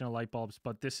reflection of light bulbs,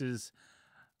 but this is...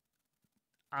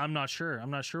 I'm not sure.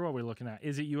 I'm not sure what we're looking at.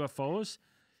 Is it UFOs?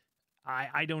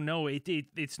 I don't know.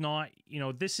 It's not,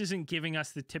 this isn't giving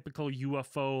us the typical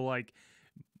UFO, like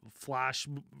flash,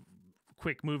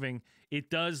 quick moving. It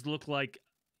does look like.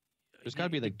 There's got to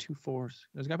be like 2 4s.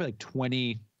 There's got to be like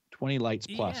 20 lights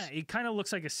plus. Yeah, it kind of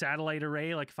looks like a satellite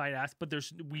array, like if I'd asked, but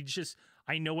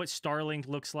I know what Starlink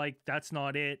looks like. That's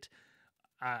not it.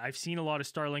 I've seen a lot of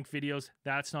Starlink videos.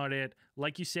 That's not it.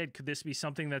 Like you said, could this be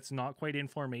something that's not quite in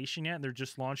formation yet? And they're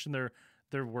just launching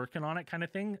they're working on it kind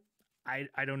of thing. I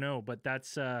don't know, but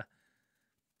that's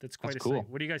quite cool. Sight.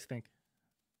 What do you guys think?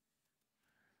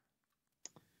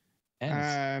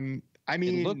 I mean,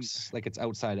 it looks like it's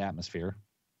outside atmosphere.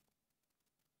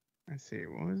 Let's see,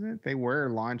 what was it? They were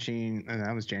launching,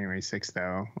 that was January 6th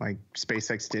though. Like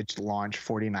SpaceX did launch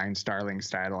 49 Starlink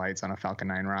satellites on a Falcon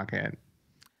 9 rocket.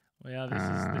 Well, yeah, this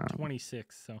is the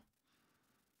 26th, so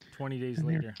 20 days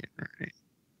later.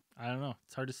 I don't know.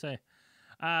 It's hard to say.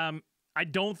 I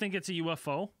don't think it's a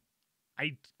UFO.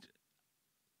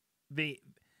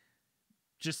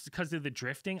 Just because of the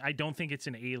drifting, I don't think it's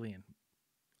an alien.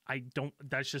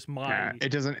 That's just my... Yeah, it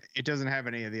doesn't have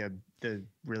any of the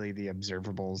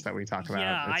observables that we talk about.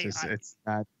 Yeah, it's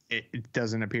not, it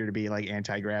doesn't appear to be like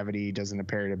anti-gravity, doesn't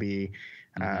appear to be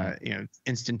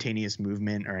instantaneous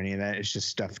movement or any of that. It's just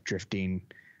stuff drifting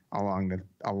along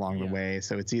the way.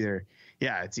 So it's either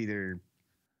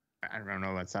I don't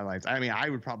know about satellites. I mean, I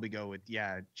would probably go with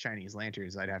Chinese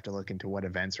lanterns. I'd have to look into what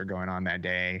events are going on that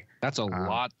day. That's a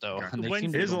lot though.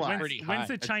 It is a lot. When's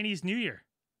the Chinese New Year?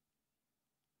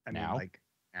 I mean,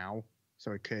 now.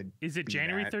 So it could. Is it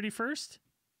January 31st?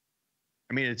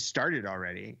 I mean, it started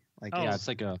already. It's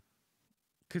like a.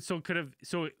 So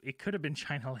it could have been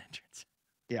China lanterns.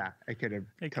 Yeah, it could have.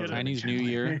 Chinese New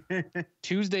Year,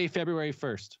 Tuesday, February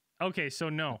 1st. Okay, so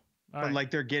no.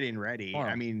 But they're getting ready.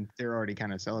 I mean, they're already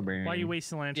kind of celebrating. Why are you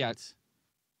wasting lanterns?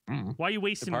 Yeah. Why are you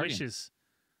wasting wishes?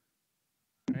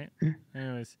 Right.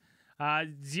 Anyways,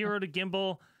 0 to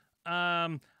gimbal.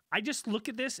 I just look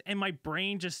at this and my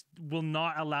brain just will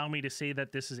not allow me to say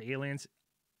that this is aliens.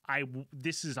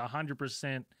 This is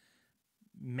 100%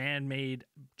 man-made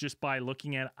just by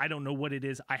looking at it. I don't know what it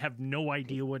is. I have no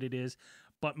idea what it is,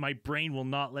 but my brain will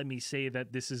not let me say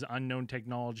that this is unknown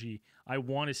technology. I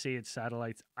want to say it's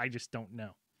satellites. I just don't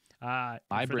know.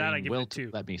 My brain will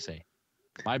let me say.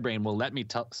 My brain will let me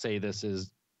say this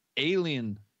is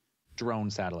alien drone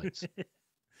satellites.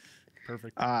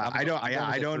 Perfect. I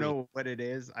don't know what it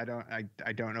is. I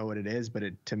don't know what it is, but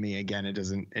to me again, it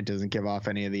doesn't give off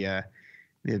any of the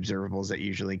observables that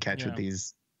usually catch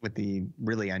with the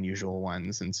really unusual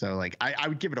ones. And so I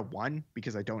would give it a 1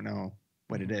 because I don't know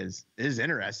what it is. It is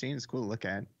interesting. It's cool to look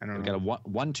at. I don't know. Got a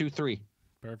 1, 2, 3.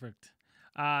 Perfect.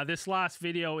 This last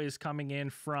video is coming in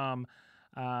from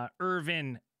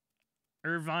Irvin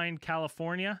Irvine,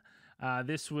 California.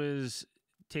 This was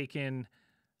taken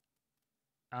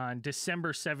on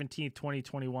December 17th,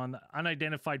 2021. The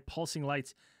unidentified pulsing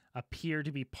lights appear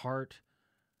to be part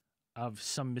of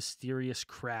some mysterious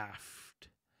craft.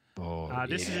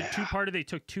 This is a two-parter. They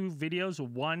took two videos,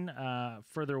 one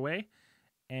further away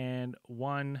and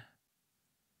one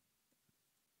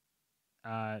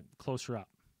closer up.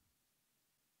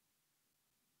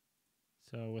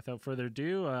 So without further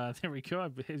ado, there we go. I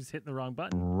was hitting the wrong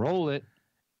button. Roll it.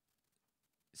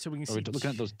 So we can see. Are we looking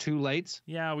at those two lights?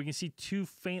 Yeah, we can see two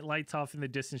faint lights off in the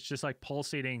distance, just like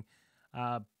pulsating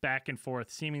back and forth,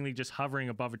 seemingly just hovering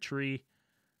above a tree.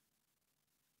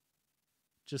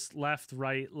 Just left,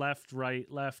 right, left, right,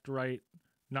 left, right,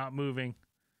 not moving.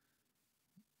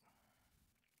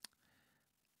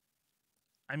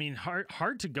 I mean,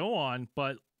 hard to go on,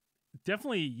 but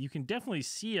definitely you can definitely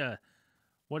see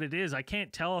what it is. I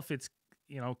can't tell if it's,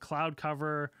 cloud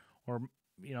cover or,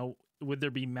 would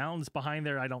there be mountains behind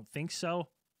there? I don't think so.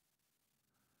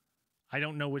 I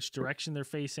don't know which direction they're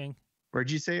facing. Where'd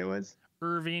you say it was?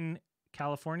 Irvine,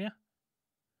 California.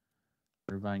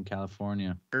 Irvine,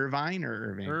 California. Irvine or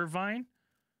Irving? Irvine?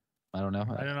 I don't know.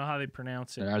 I don't know how they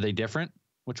pronounce it. Are they different?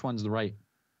 Which one's the right?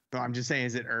 No, I'm just saying,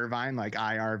 is it Irvine, like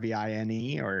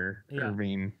Irvine, or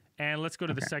Irvine? And let's go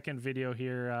to the second video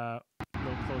here. A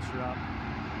little closer up.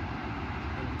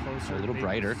 A little closer. A little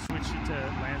brighter. Switch it to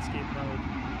landscape mode.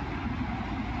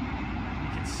 You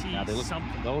can see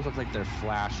something. Those look like they're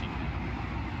flashing.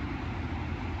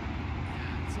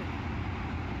 It's a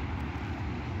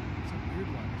weird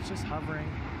one. It's just hovering.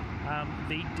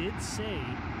 They did say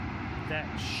that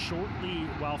shortly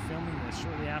after,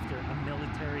 a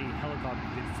military helicopter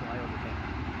did fly overhead.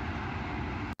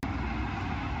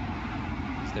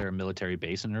 Is there a military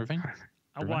base in Irving?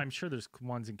 Well, I'm sure there's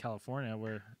ones in California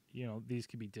where, these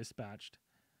could be dispatched.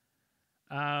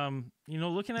 Looking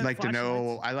at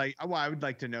I would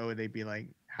like to know, they'd be like,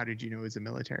 how did you know it was a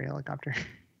military helicopter?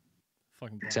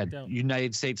 Fucking it said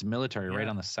United States military right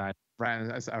on the side. Right.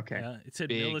 Okay. Yeah, it said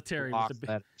big military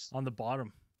on the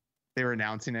bottom. They were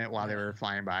announcing it while they were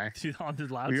flying by. On the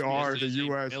we are the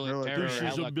U.S. military. This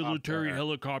is a military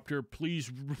helicopter.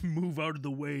 Please move out of the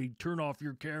way. Turn off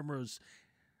your cameras.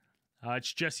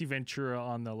 It's Jesse Ventura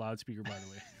on the loudspeaker, by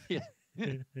the way.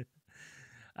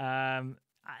 I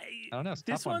don't know.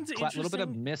 This one's interesting. A little bit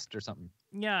of mist or something.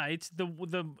 Yeah, it's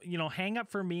the hang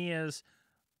up for me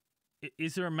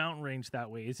is there a mountain range that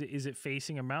way? Is it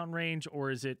facing a mountain range, or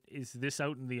is this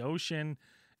out in the ocean?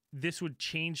 This would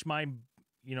change my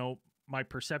my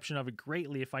perception of it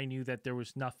greatly if I knew that there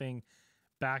was nothing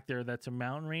back there that's a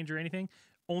mountain range or anything,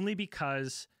 only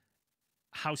because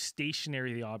how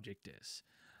stationary the object is.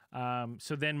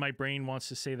 So then my brain wants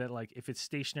to say that, like, if it's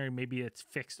stationary, maybe it's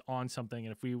fixed on something.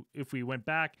 And if we went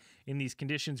back in these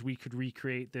conditions, we could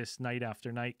recreate this night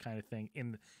after night kind of thing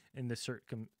in the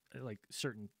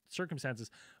certain circumstances.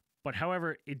 But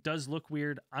however, it does look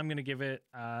weird. I'm going to give it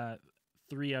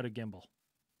 3 out of gimbal.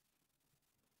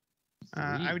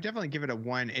 I would definitely give it a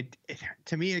 1. It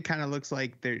to me, it kind of looks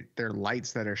like they're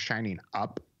lights that are shining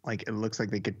up. Like, it looks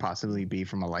like they could possibly be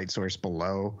from a light source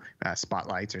below,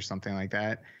 spotlights or something like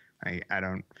that. I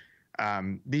don't.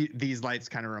 These lights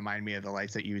kind of remind me of the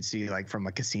lights that you would see like from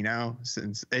a casino.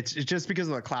 Since it's just because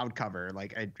of the cloud cover.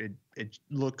 Like it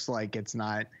looks like it's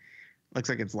not. Looks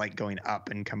like it's light going up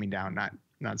and coming down,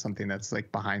 not something that's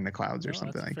like behind the clouds or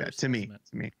something like that. To me.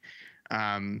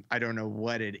 I don't know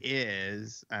what it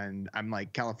is, and I'm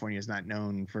like, California is not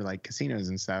known for like casinos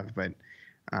and stuff, but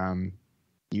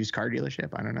used car dealership,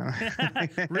 I don't know.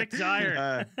 Rick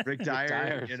Dyer,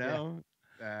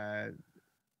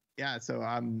 yeah. So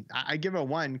I give it a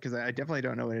 1 because I definitely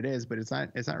don't know what it is, but it's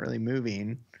not really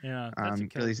moving. Yeah, that's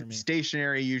really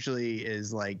stationary usually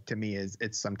is like, to me,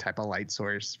 it's some type of light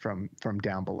source from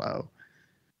down below.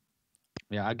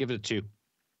 Yeah, I'd give it a 2.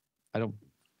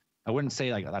 I wouldn't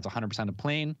say like that's 100% a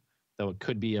plane, though it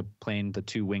could be a plane. The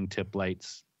 2 wingtip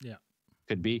lights,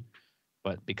 could be,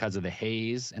 but because of the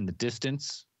haze and the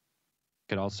distance,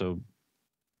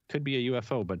 could be a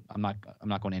UFO. But I'm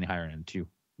not going any higher than 2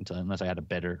 unless I had a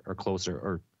better or closer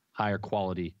or higher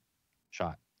quality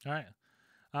shot. All right,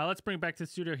 let's bring it back to the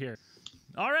studio here.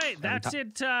 All right, that's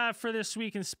it for this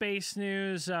week in space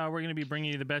news. We're going to be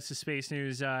bringing you the best of space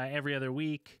news every other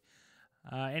week.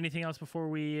 Anything else before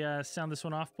we sound this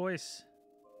one off, boys?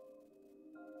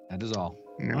 That is all.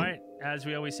 No. All right. As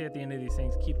we always say at the end of these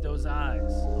things, keep those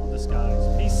eyes on the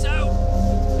skies. Peace out.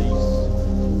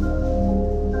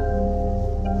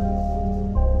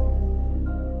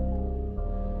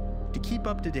 To keep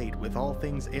up to date with all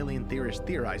things Alien Theorist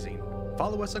theorizing,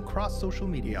 follow us across social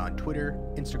media on Twitter,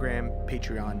 Instagram,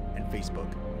 Patreon, and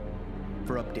Facebook.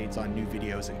 For updates on new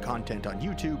videos and content on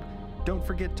YouTube, don't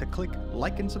forget to click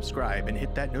like and subscribe and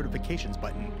hit that notifications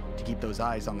button to keep those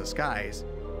eyes on the skies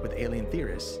with alien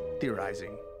theorists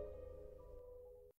theorizing.